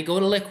 And when they go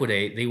to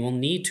liquidate, they will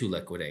need to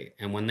liquidate.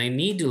 And when they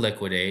need to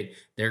liquidate,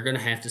 they're going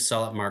to have to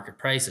sell at market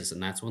prices.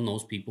 And that's when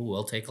those people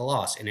will take a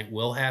loss. And it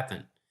will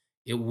happen.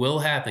 It will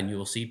happen. You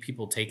will see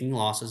people taking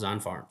losses on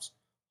farms.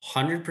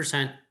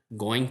 100%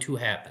 going to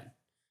happen,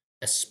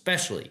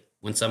 especially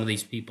when some of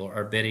these people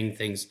are bidding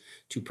things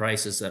to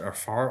prices that are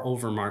far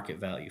over market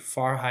value,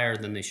 far higher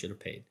than they should have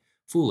paid.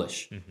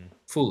 Foolish. Mhm.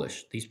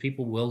 Foolish. These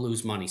people will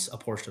lose money, a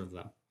portion of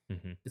them.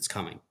 Mhm. It's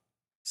coming.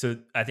 So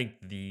I think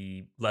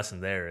the lesson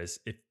there is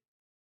if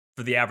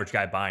for the average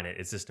guy buying it,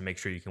 it's just to make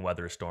sure you can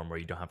weather a storm where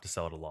you don't have to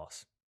sell at a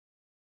loss. It's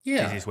the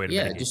Yeah, easiest way to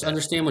yeah, mitigate just that.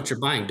 understand what you're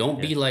buying. Don't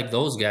Yeah. be like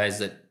those guys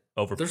that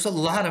Over there's a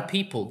lot of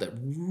people that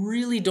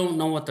really don't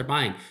know what they're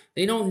buying.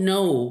 They don't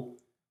know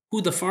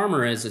who the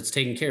farmer is that's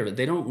taking care of it.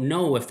 They don't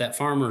know if that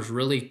farmer is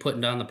really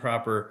putting down the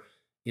proper,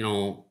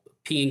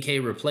 P&K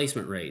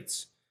replacement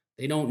rates.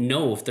 They don't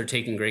know if they're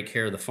taking great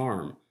care of the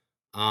farm.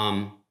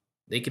 Um,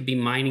 they could be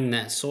mining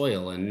that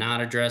soil and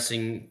not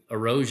addressing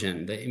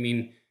erosion. I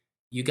mean,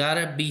 you got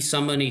to be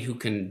somebody who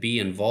can be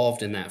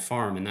involved in that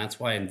farm, and that's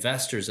why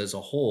investors as a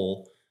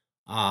whole,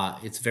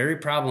 it's very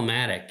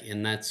problematic,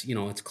 and that's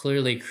it's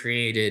clearly a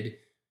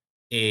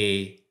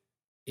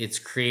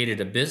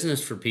created a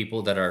business for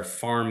people that are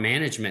farm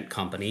management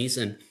companies,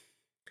 and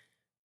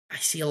I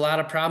see a lot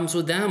of problems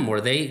with them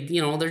where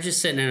they're just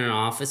sitting in an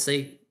office.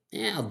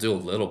 Yeah, I'll do a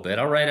little bit.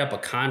 I'll write up a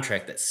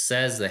contract that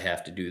says they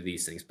have to do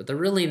these things, but they're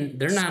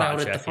not spot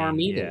out at the farm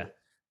checking, yeah. either.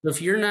 So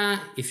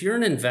if you're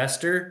an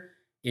investor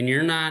and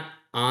you're not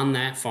on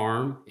that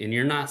farm and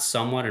you're not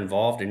somewhat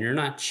involved and you're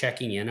not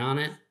checking in on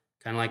it,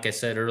 kind of like I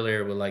said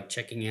earlier with like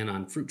checking in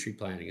on fruit tree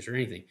plantings or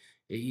anything,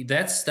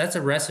 that's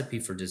a recipe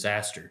for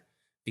disaster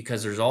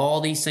because there's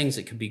all these things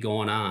that could be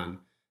going on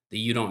that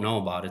you don't know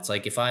about. It's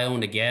like if I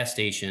owned a gas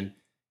station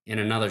in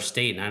another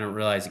state and I don't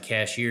realize the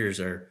cashiers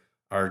are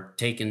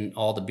taking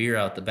all the beer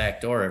out the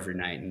back door every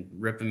night and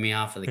ripping me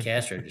off of the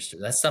cash register.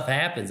 That stuff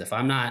happens if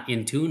I'm not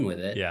in tune with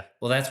it. Yeah.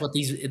 Well, that's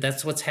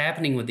what's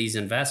happening with these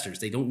investors.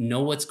 They don't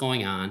know what's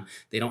going on.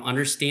 They don't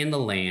understand the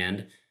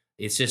land.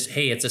 It's just,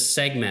 hey, it's a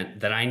segment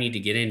that I need to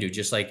get into.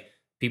 Just like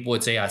people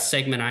would say, a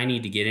segment I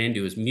need to get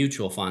into is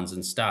mutual funds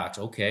and stocks.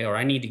 Okay. Or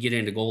I need to get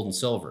into gold and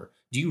silver.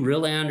 Do you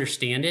really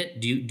understand it?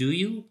 Do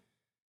you?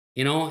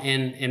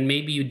 And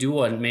maybe you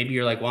do, and maybe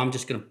you're like, well, I'm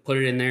just going to put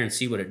it in there and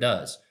see what it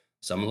does.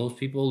 Some of those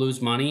people lose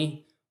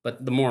money,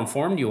 but the more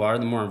informed you are,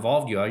 the more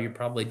involved you are, you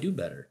probably do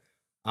better.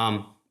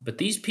 But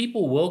these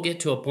people will get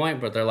to a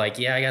point where they're like,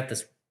 yeah, I got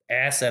this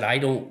asset I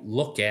don't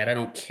look at, I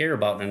don't care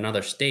about in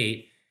another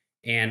state,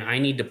 and I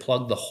need to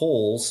plug the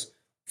holes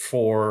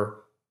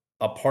for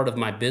a part of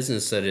my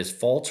business that is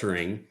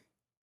faltering,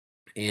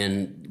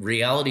 and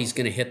reality is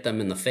going to hit them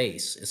in the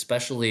face,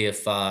 especially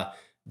if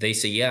they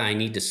say, "Yeah, I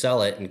need to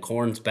sell it," and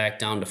corn's back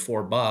down to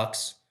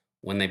 $4.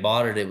 When they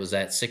bought it, it was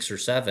at 6 or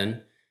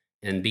 7,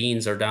 and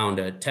beans are down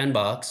to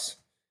 $10,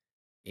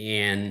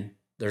 and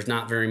there's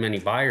not very many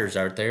buyers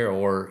out there,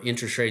 or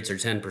interest rates are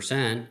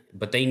 10%,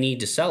 but they need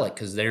to sell it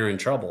because they're in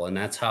trouble, and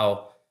that's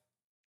how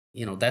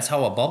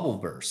a bubble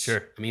bursts.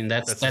 Sure. I mean,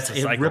 that's That's just that's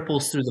a it cycle.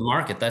 ripples through the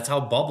market. That's how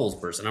bubbles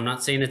burst. And I'm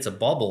not saying it's a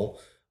bubble,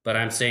 but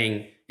I'm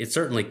saying it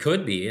certainly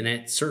could be, and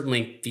it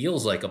certainly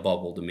feels like a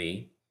bubble to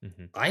me.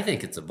 Mhm. I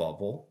think it's a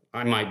bubble.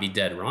 I might be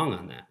dead wrong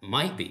on that.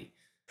 Might be.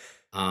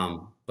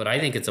 But I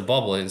think it's a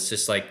bubble. And it's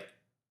just like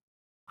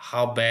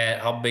how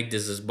big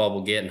does this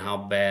bubble get, and how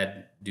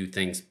bad do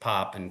things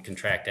pop and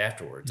contract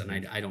afterwards? And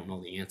Mhm. I don't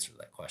know the answer to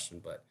that question,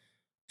 but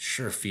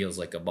sure feels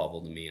like a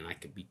bubble to me, and I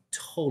could be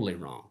totally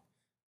wrong.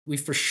 We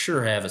for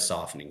sure have a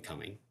softening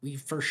coming. We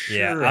for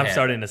Yeah, sure I'm have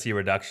starting it. to see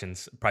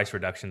reductions, price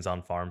reductions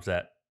on farms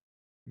that,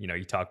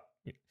 you talk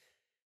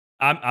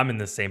I'm in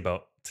the same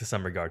boat to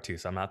some regard too,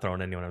 so I'm not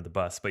throwing anyone under the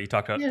bus. But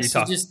Yeah,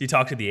 so you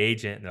talk to the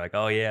agent, and they're like,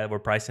 "Oh yeah, we're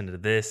pricing into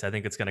this. I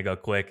think it's gonna go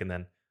quick," and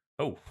then,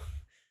 oh,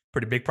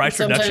 pretty big and price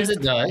sometimes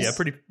reduction. it Yeah, does.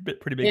 pretty big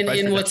price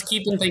And what's reduction.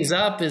 keeping things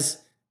up is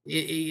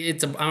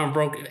I'm a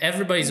broke.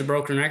 Everybody's a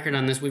broken record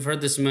on this. We've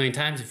heard this a million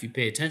times if you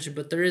pay attention,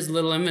 but there is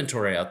little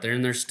inventory out there,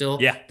 and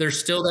Yeah, there's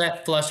still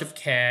that flush of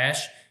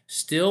cash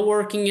still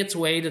working its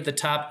way to the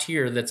top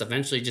tier that's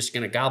eventually just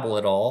going to gobble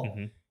it all.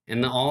 hmm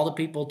And all the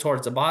people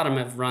towards the bottom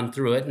have run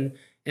through it,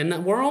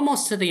 and we're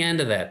almost to the end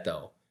of that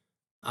though.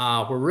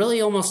 We're really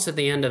almost to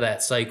the end of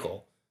that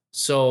cycle.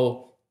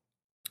 So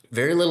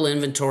very little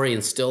inventory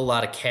and still a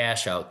lot of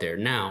cash out there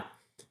now.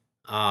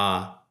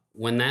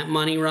 When that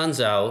money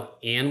runs out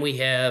and we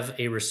have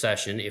a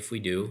recession, if we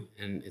do,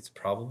 and it's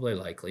probably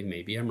likely,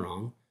 maybe I'm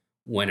wrong,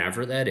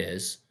 whenever that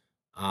is,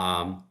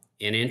 and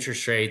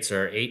interest rates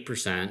are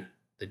 8%,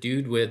 the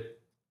dude with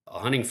a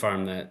hunting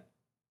farm that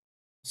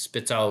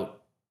spits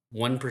out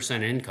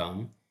 1%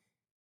 income,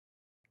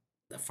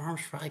 the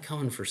farm's probably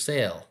coming for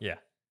sale. yeah,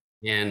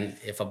 And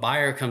if a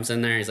buyer comes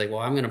in there and he's like, well,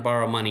 I'm going to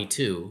borrow money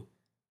too.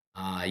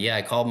 Yeah,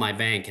 I called my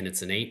bank and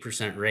it's an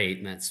 8% rate,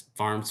 and that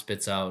farm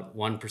spits out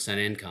 1%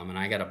 income, and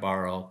I got to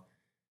borrow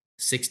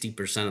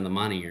 60% of the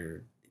money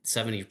or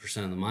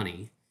 70% of the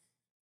money.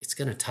 It's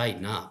going to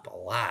tighten up a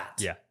lot.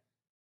 yeah.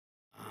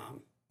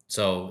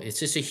 So it's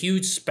just a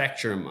huge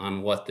spectrum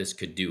on what this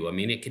could do. I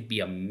mean, it could be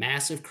a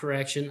massive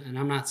correction, and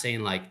I'm not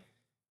saying like,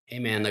 hey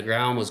man, the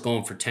ground was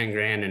going for 10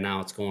 grand and now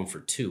it's going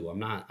for two. I'm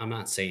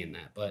not saying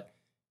that, but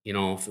you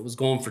know, if it was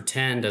going for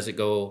 10, does it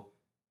go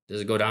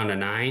down to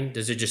 9?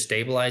 Does it just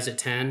stabilize at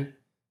 10?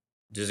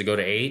 Does it go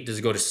to 8? Does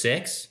it go to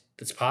 6?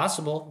 That's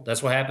possible.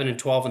 That's what happened in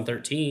 12 and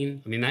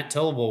 13. I mean, that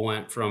tillable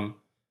went from,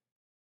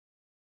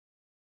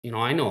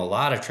 I know a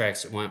lot of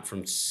tracks that went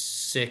from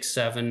 6,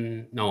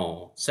 7,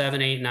 no, 7,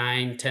 8,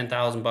 9,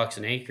 10,000 bucks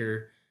an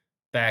acre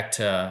back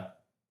to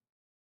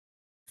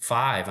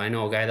 5. I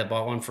know a guy that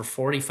bought one for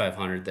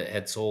 4,500 that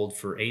had sold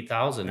for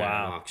 8,000 at an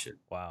Wow, auction.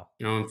 wow.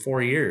 In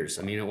 4 years.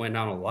 I mean, it went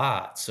down a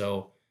lot.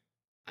 So,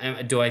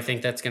 do I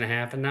think that's going to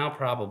happen now?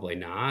 Probably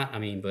not. I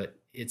mean, but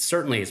it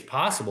certainly is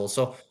possible.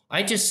 So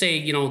I just say,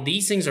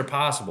 these things are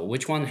possible.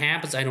 Which one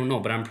happens, I don't know,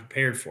 but I'm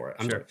prepared for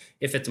it. Sure.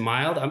 If it's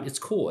mild, it's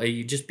cool.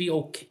 You just be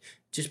okay.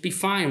 Just be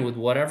fine with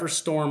whatever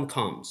storm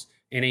comes,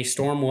 and a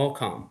storm will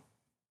come.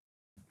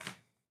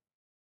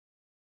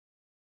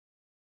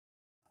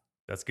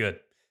 That's good.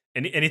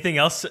 Anything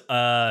else with your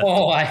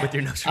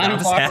I'm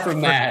Nostradamus far hat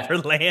from that. for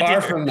land Far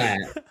here? from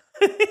that.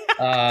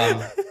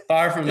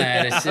 Far from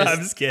that. It's I'm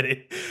just just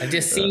kidding. I've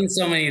just seen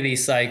so many of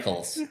these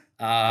cycles.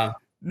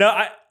 No,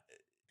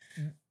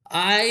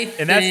 I think,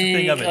 and that's the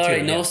thing of it all too.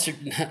 right,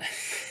 Yeah.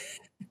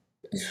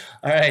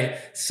 all right.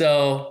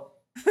 So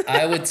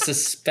I would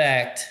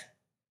suspect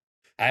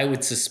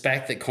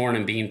that corn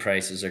and bean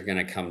prices are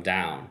going to come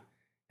down,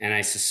 and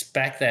I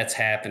suspect that's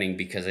happening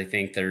because I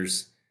think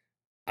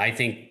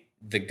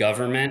the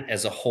government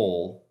as a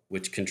whole,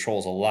 which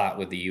controls a lot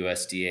with the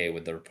USDA,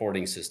 with the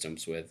reporting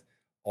systems, with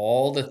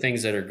all the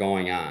things that are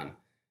going on,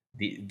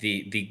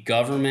 the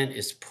government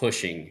is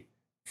pushing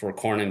for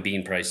corn and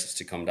bean prices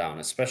to come down,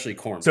 especially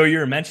corn. So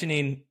you're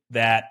mentioning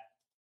that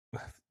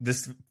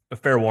this a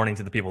fair warning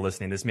to the people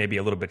listening. This may be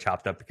a little bit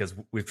chopped up because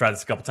we've tried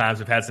this a couple times.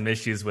 We've had some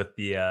issues with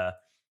the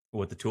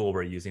tool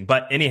we're using.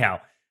 But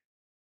anyhow,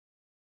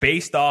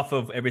 based off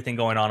of everything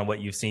going on and what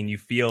you've seen, you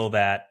feel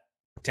that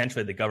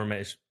potentially the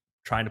government is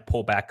trying to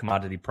pull back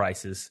commodity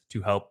prices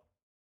to help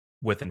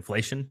with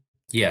inflation?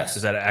 Yes.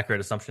 Is that an accurate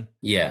assumption?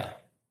 Yeah.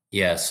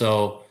 Yeah.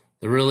 So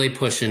they're really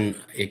pushing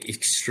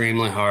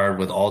extremely hard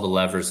with all the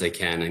levers they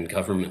can, and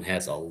government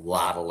has a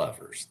lot of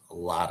levers.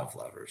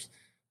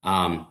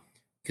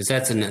 Because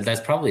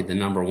that's probably the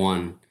number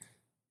one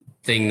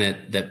thing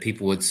that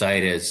people would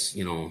cite as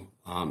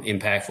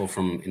impactful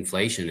from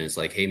inflation is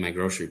like, hey, my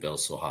grocery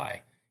bill's so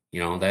high.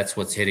 That's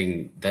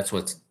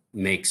what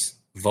makes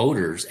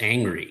voters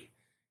angry,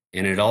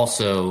 and it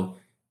also,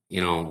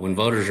 when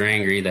voters are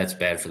angry, that's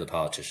bad for the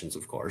politicians,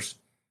 of course.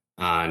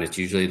 And it's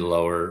usually the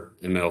lower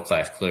and middle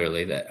class,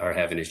 clearly, that are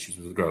having issues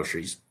with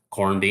groceries.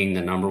 Corn being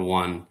the number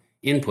one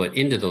input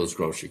into those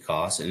grocery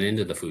costs and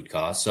into the food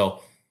costs.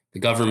 So the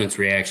government's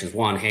reaction is,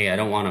 one, hey, I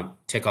don't want to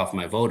tick off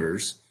my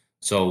voters,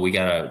 so we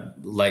got to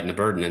lighten the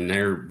burden. And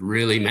they're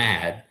really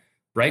mad,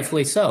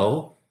 rightfully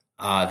so,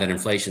 that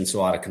inflation's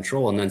so out of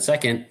control. And then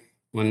second,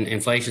 when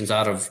inflation's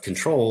out of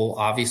control,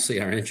 obviously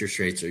our interest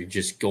rates are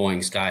just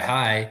going sky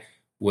high,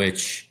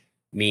 which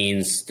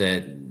means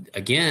that,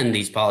 again,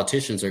 these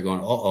politicians are going,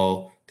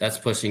 that's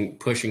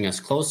pushing us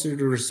closer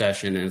to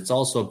recession. And it's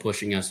also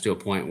pushing us to a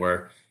point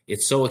where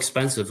it's so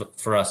expensive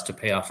for us to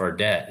pay off our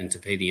debt and to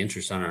pay the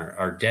interest on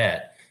our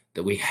debt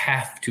that we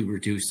have to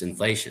reduce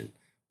inflation.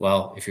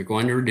 Well, if you're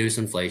going to reduce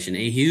inflation,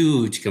 a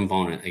huge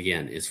component,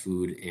 again, is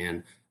food,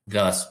 and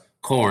thus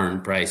corn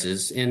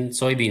prices and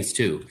soybeans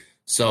too.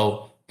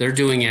 So they're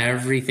doing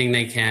everything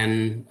they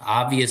can,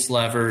 obvious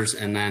levers,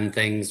 and then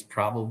things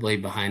probably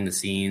behind the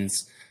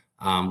scenes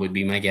would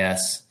be my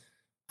guess.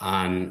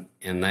 And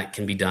that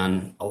can be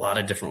done a lot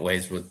of different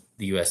ways with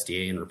the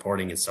USDA and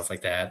reporting and stuff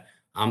like that.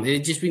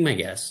 It'd just be my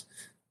guess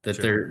that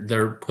Sure.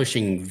 they're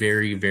pushing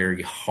very,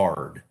 very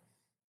hard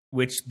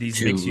Which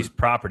these mixed use to.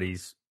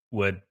 properties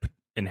would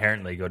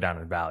inherently go down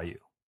in value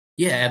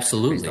Yeah, based off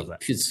absolutely. that.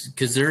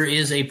 Because there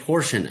is a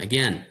portion,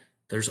 again,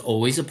 there's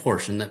always a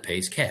portion that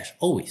pays cash.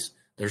 Always.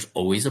 There's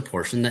always a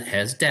portion that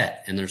has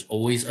debt. And there's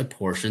always a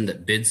portion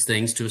that bids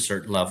things to a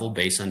certain level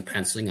based on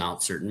penciling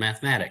out certain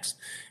mathematics.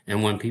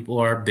 And when people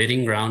are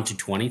bidding ground to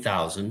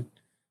 20,000,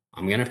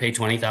 I'm going to pay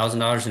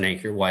 $20,000 an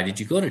acre. Why did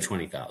you go to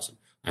 20,000?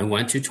 I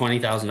went to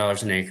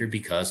 $20,000 an acre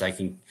because I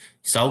can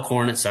sell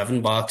corn at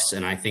 $7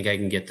 and I think I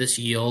can get this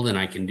yield and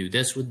I can do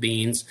this with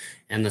beans.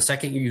 And the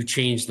second you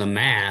change the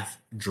math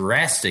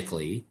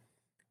drastically,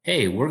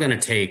 hey, we're going to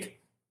take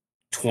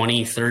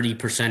 20,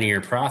 30% of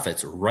your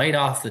profits right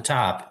off the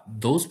top.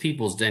 Those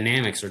people's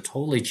dynamics are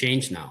totally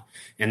changed now.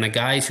 And the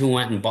guys who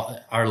went and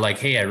bought are like,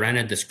 hey, I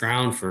rented this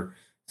ground for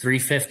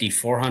 350,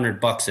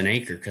 $400 an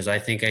acre because I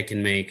think I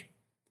can make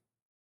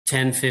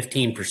 10,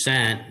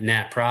 15%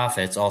 net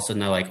profits. All of a sudden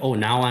they're like, oh,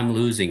 now I'm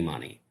losing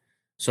money.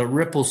 So it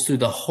ripples through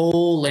the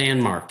whole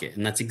land market.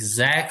 And that's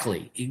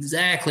exactly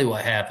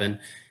what happened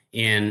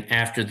in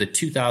after the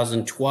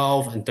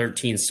 2012 and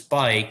 13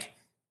 spike.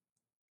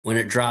 When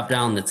it dropped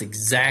down, that's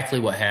exactly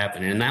what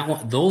happened.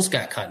 And those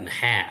got cut in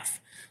half.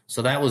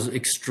 So that was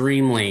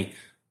extremely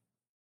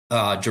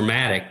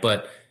dramatic.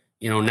 But,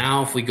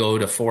 now if we go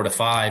to 4 to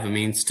 5, I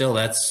mean, still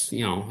that's,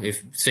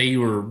 if say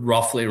you were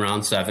roughly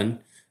around 7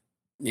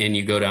 and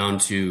you go down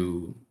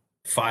to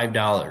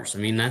 $5, I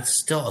mean, that's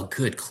still a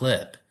good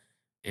clip.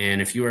 And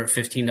if you were at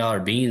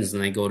 $15 beans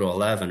and they go to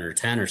 11 or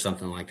 10 or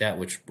something like that,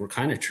 which we're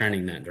kind of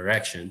trending that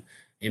direction,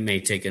 it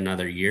may take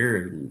another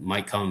year, it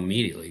might come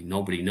immediately.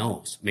 Nobody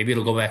knows. Maybe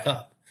it'll go back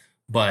up.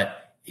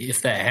 But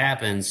if that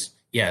happens,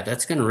 yeah,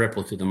 that's going to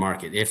ripple through the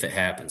market if it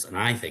happens. And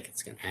I think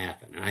it's going to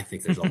happen. And I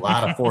think there's a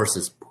lot of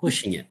forces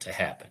pushing it to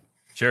happen.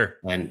 Sure.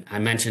 And I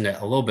mentioned it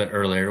a little bit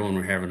earlier when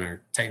we were having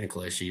our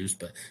technical issues,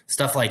 but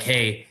stuff like,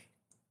 hey,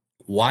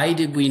 why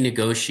did we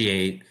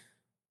negotiate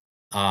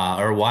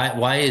or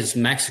why is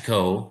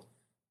Mexico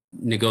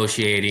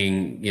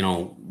negotiating,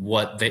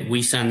 what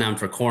we send them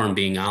for corn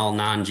being all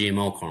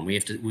non-GMO corn?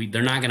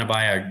 They're not going to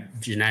buy our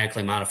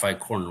genetically modified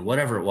corn or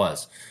whatever it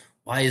was.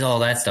 Why is all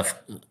that stuff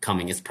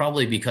coming? It's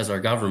probably because our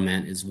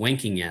government is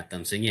winking at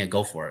them saying, yeah,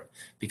 go for it,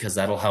 because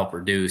that'll help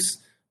reduce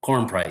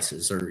corn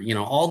prices, or,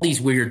 all these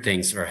weird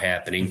things are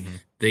happening. Mm-hmm.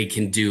 They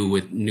can do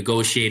with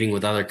negotiating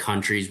with other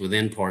countries with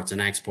imports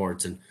and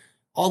exports and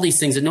all these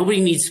things that nobody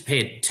needs to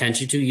pay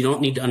attention to. You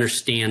don't need to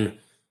understand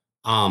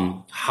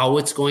how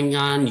it's going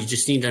on. You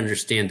just need to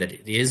understand that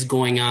it is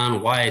going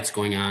on, why it's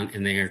going on,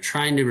 and they are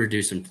trying to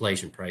reduce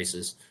inflation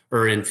prices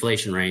or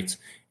inflation rates.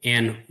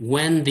 And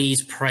when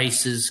these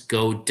prices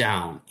go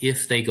down,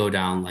 if they go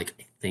down, like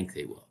I think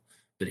they will,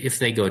 but if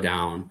they go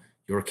down,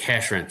 your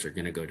cash rents are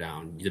going to go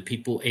down. The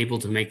people able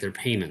to make their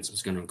payments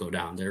is going to go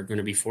down. They're going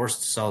to be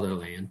forced to sell their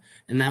land,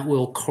 and that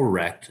will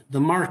correct the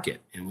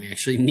market. And we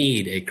actually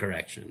need a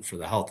correction for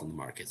the health of the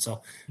market.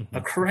 So Mm-hmm.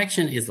 a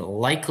correction is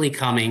likely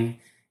coming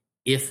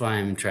if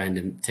I'm trying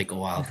to take a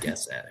wild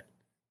guess at it.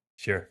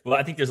 Sure. Well,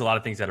 I think there's a lot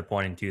of things that are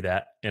pointing to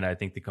that, and I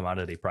think the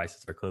commodity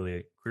prices are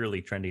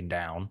clearly trending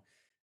down.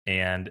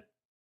 And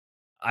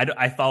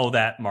I follow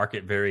that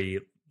market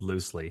very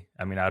loosely.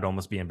 I mean, I'd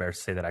almost be embarrassed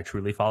to say that I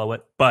truly follow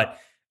it, but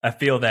I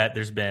feel that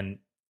there's been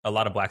a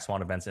lot of black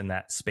swan events in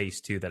that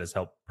space too that has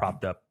helped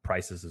propped up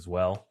prices as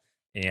well.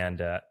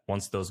 And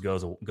once those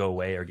go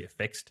away or get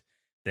fixed,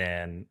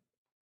 then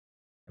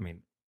I mean,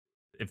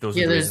 if those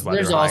are the reasons why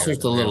There's they're all higher,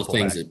 sorts then of they're gonna little pull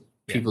things back.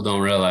 that people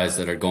don't realize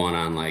that are going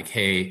on. Like,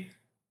 hey,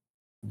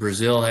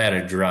 Brazil had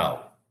a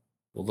drought.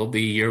 Well, there'll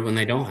be a year when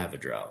they don't have a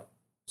drought.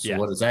 So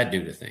what does that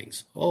do to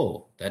things?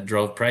 Oh, that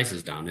drove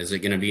prices down. Is it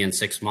going to be in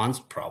 6 months?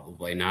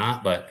 Probably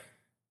not. But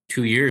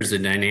 2 years, the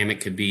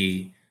dynamic could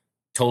be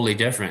totally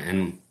different.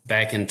 And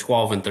back in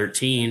 12 and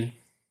 13,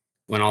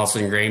 when all of a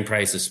sudden grain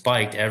prices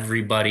spiked,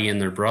 everybody and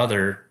their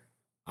brother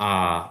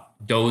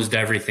dozed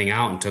everything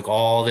out and took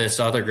all this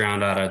other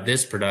ground out of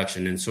this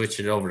production and switched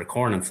it over to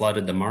corn and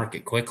flooded the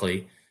market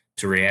quickly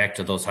to react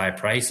to those high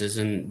prices.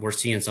 And we're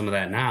seeing some of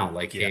that now.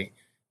 Like, hey,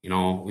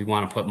 we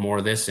want to put more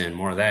of this in,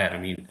 more of that. I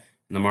mean,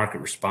 and the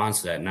market responds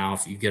to that. Now,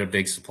 if you get a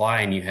big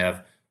supply and you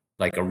have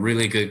like a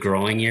really good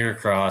growing year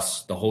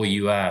across the whole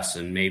U.S.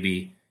 and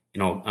maybe,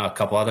 a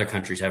couple other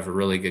countries have a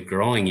really good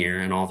growing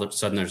year, and all of a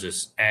sudden there's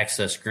this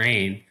excess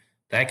grain,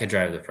 that could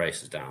drive the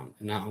prices down.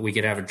 Now we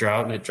could have a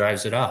drought and it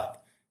drives it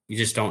up. You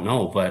just don't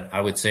know. But I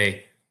would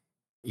say,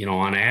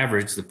 on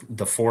average,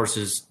 the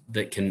forces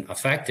that can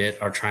affect it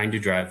are trying to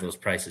drive those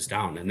prices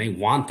down, and they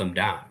want them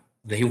down.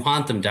 They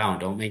want them down.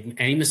 Don't make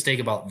any mistake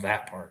about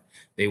that part.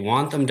 They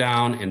want them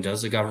down. And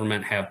does the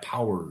government have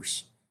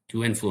powers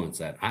to influence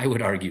that? I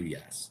would argue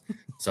yes.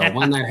 So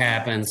when that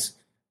happens,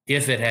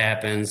 if it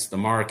happens, the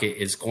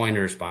market is going to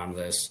respond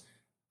to this.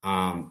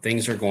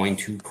 Things are going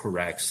to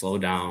correct, slow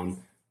down.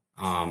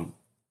 And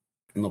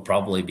there'll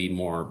probably be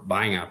more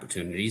buying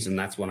opportunities, and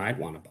that's when I'd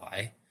want to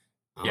buy.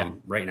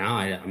 Right now,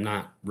 I'm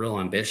not real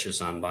ambitious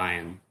on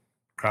buying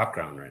crop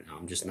ground right now.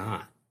 I'm just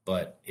not.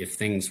 But if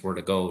things were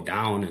to go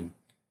down and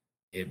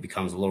it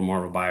becomes a little more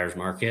of a buyer's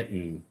market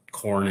and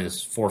corn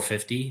is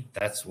 450,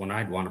 that's when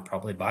I'd want to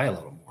probably buy a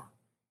little more.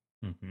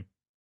 Mm-hmm.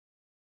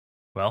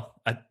 Well,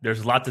 there's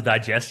a lot to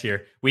digest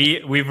here.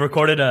 We've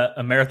recorded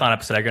a marathon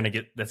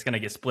episode that's gonna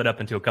get split up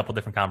into a couple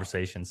different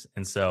conversations.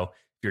 And so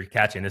if you're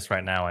catching this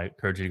right now, I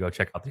encourage you to go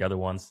check out the other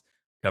ones.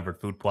 Covered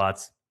food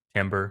plots,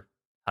 timber,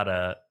 how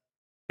to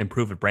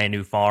improve a brand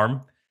new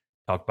farm,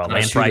 talk about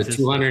land prices. A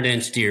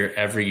 200-inch deer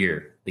every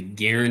year, the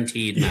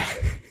guaranteed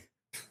method.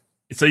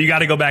 So you got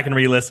to go back and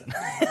re-listen.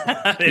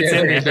 It's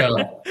in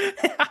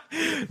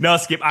there. No,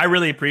 Skip, I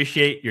really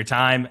appreciate your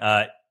time.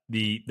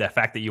 The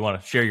fact that you want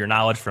to share your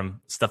knowledge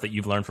from stuff that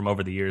you've learned from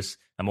over the years.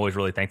 I'm always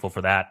really thankful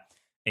for that.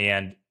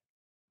 And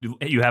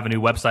you have a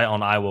new website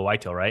on Iowa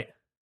Whitetail, right?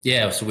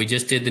 Yeah. So we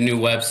just did the new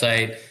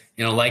website.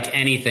 You know, like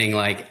anything,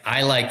 like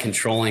I like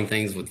controlling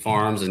things with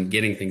farms and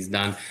getting things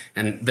done.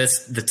 And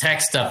the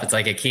tech stuff, it's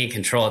like I can't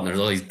control it. And there's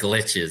all these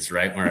glitches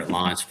right where it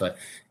launched. But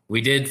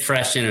we did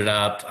freshen it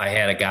up. I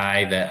had a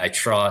guy that I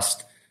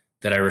trust,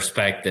 that I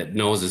respect, that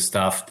knows his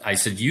stuff. I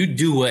said, you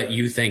do what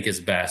you think is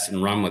best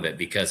and run with it.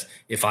 Because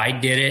if I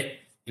did it,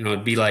 you know,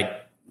 it'd be like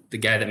the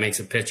guy that makes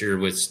a picture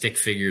with stick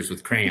figures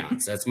with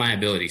crayons. That's my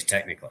abilities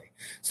technically.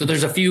 So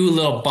there's a few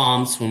little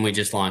bumps when we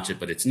just launch it,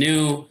 but it's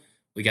new.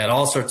 We got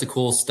all sorts of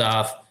cool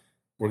stuff.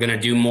 We're going to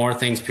do more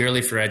things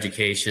purely for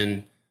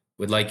education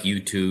with like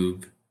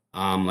YouTube,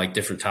 like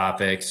different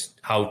topics,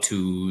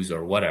 how-tos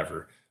or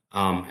whatever.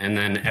 And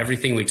then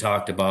everything we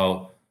talked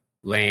about,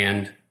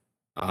 land,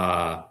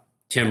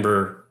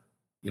 timber,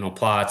 you know,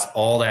 plots,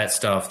 all that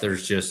stuff,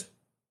 there's just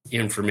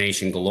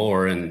information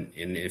galore. And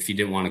if you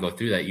didn't want to go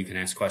through that, you can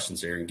ask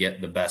questions there and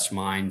get the best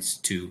minds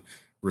to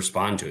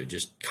respond to it.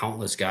 Just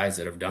countless guys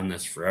that have done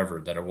this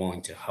forever that are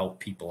willing to help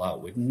people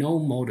out with no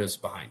motives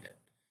behind it.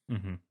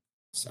 Mm-hmm.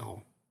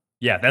 So,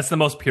 yeah, that's the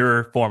most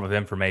pure form of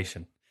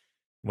information.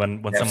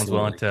 When someone's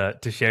willing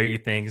to share you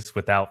things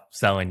without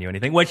selling you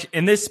anything, which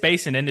in this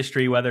space and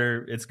industry,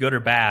 whether it's good or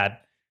bad,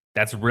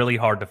 that's really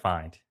hard to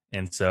find.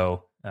 And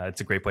so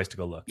it's a great place to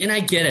go look. And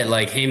I get it.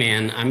 Like, hey,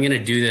 man, I'm going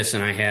to do this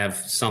and I have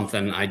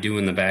something I do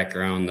in the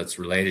background that's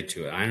related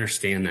to it. I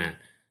understand that.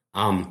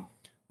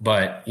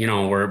 But, you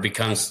know, where it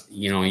becomes,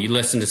 you know, you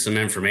listen to some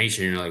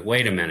information and you're like,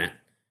 wait a minute.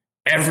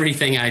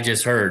 Everything I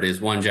just heard is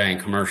one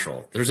giant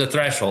commercial. There's a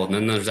threshold and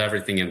then there's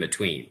everything in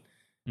between.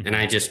 Mm-hmm.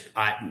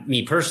 And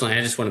me personally,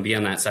 I just want to be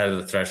on that side of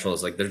the threshold.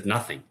 It's like, there's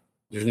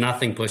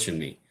nothing pushing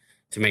me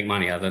to make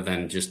money other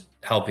than just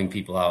helping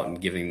people out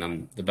and giving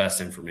them the best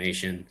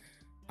information,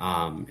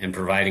 and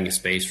providing a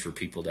space for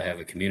people to have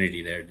a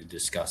community there to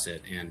discuss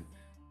it. And,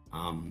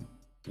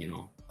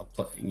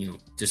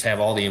 just have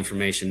all the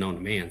information known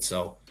to man.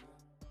 So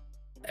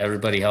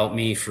everybody helped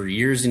me for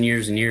years and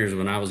years and years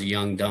when I was a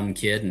young, dumb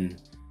kid.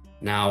 And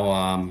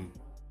now,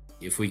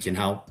 if we can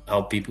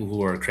help people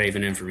who are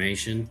craving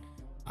information,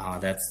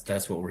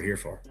 that's what we're here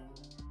for.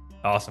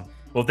 Awesome.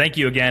 Well, thank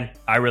you again.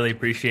 I really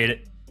appreciate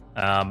it.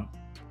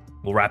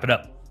 We'll wrap it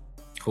up.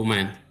 Cool,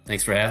 man.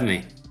 Thanks for having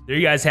me. There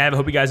you guys have it.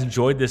 Hope you guys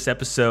enjoyed this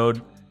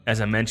episode. As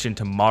I mentioned,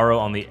 tomorrow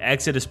on the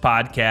Exodus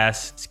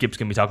podcast, Skip's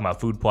going to be talking about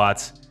food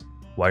plots.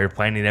 While you're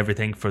planning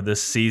everything for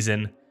this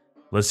season,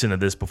 listen to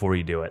this before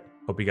you do it.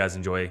 Hope you guys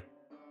enjoy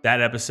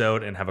that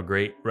episode and have a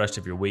great rest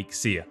of your week.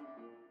 See ya.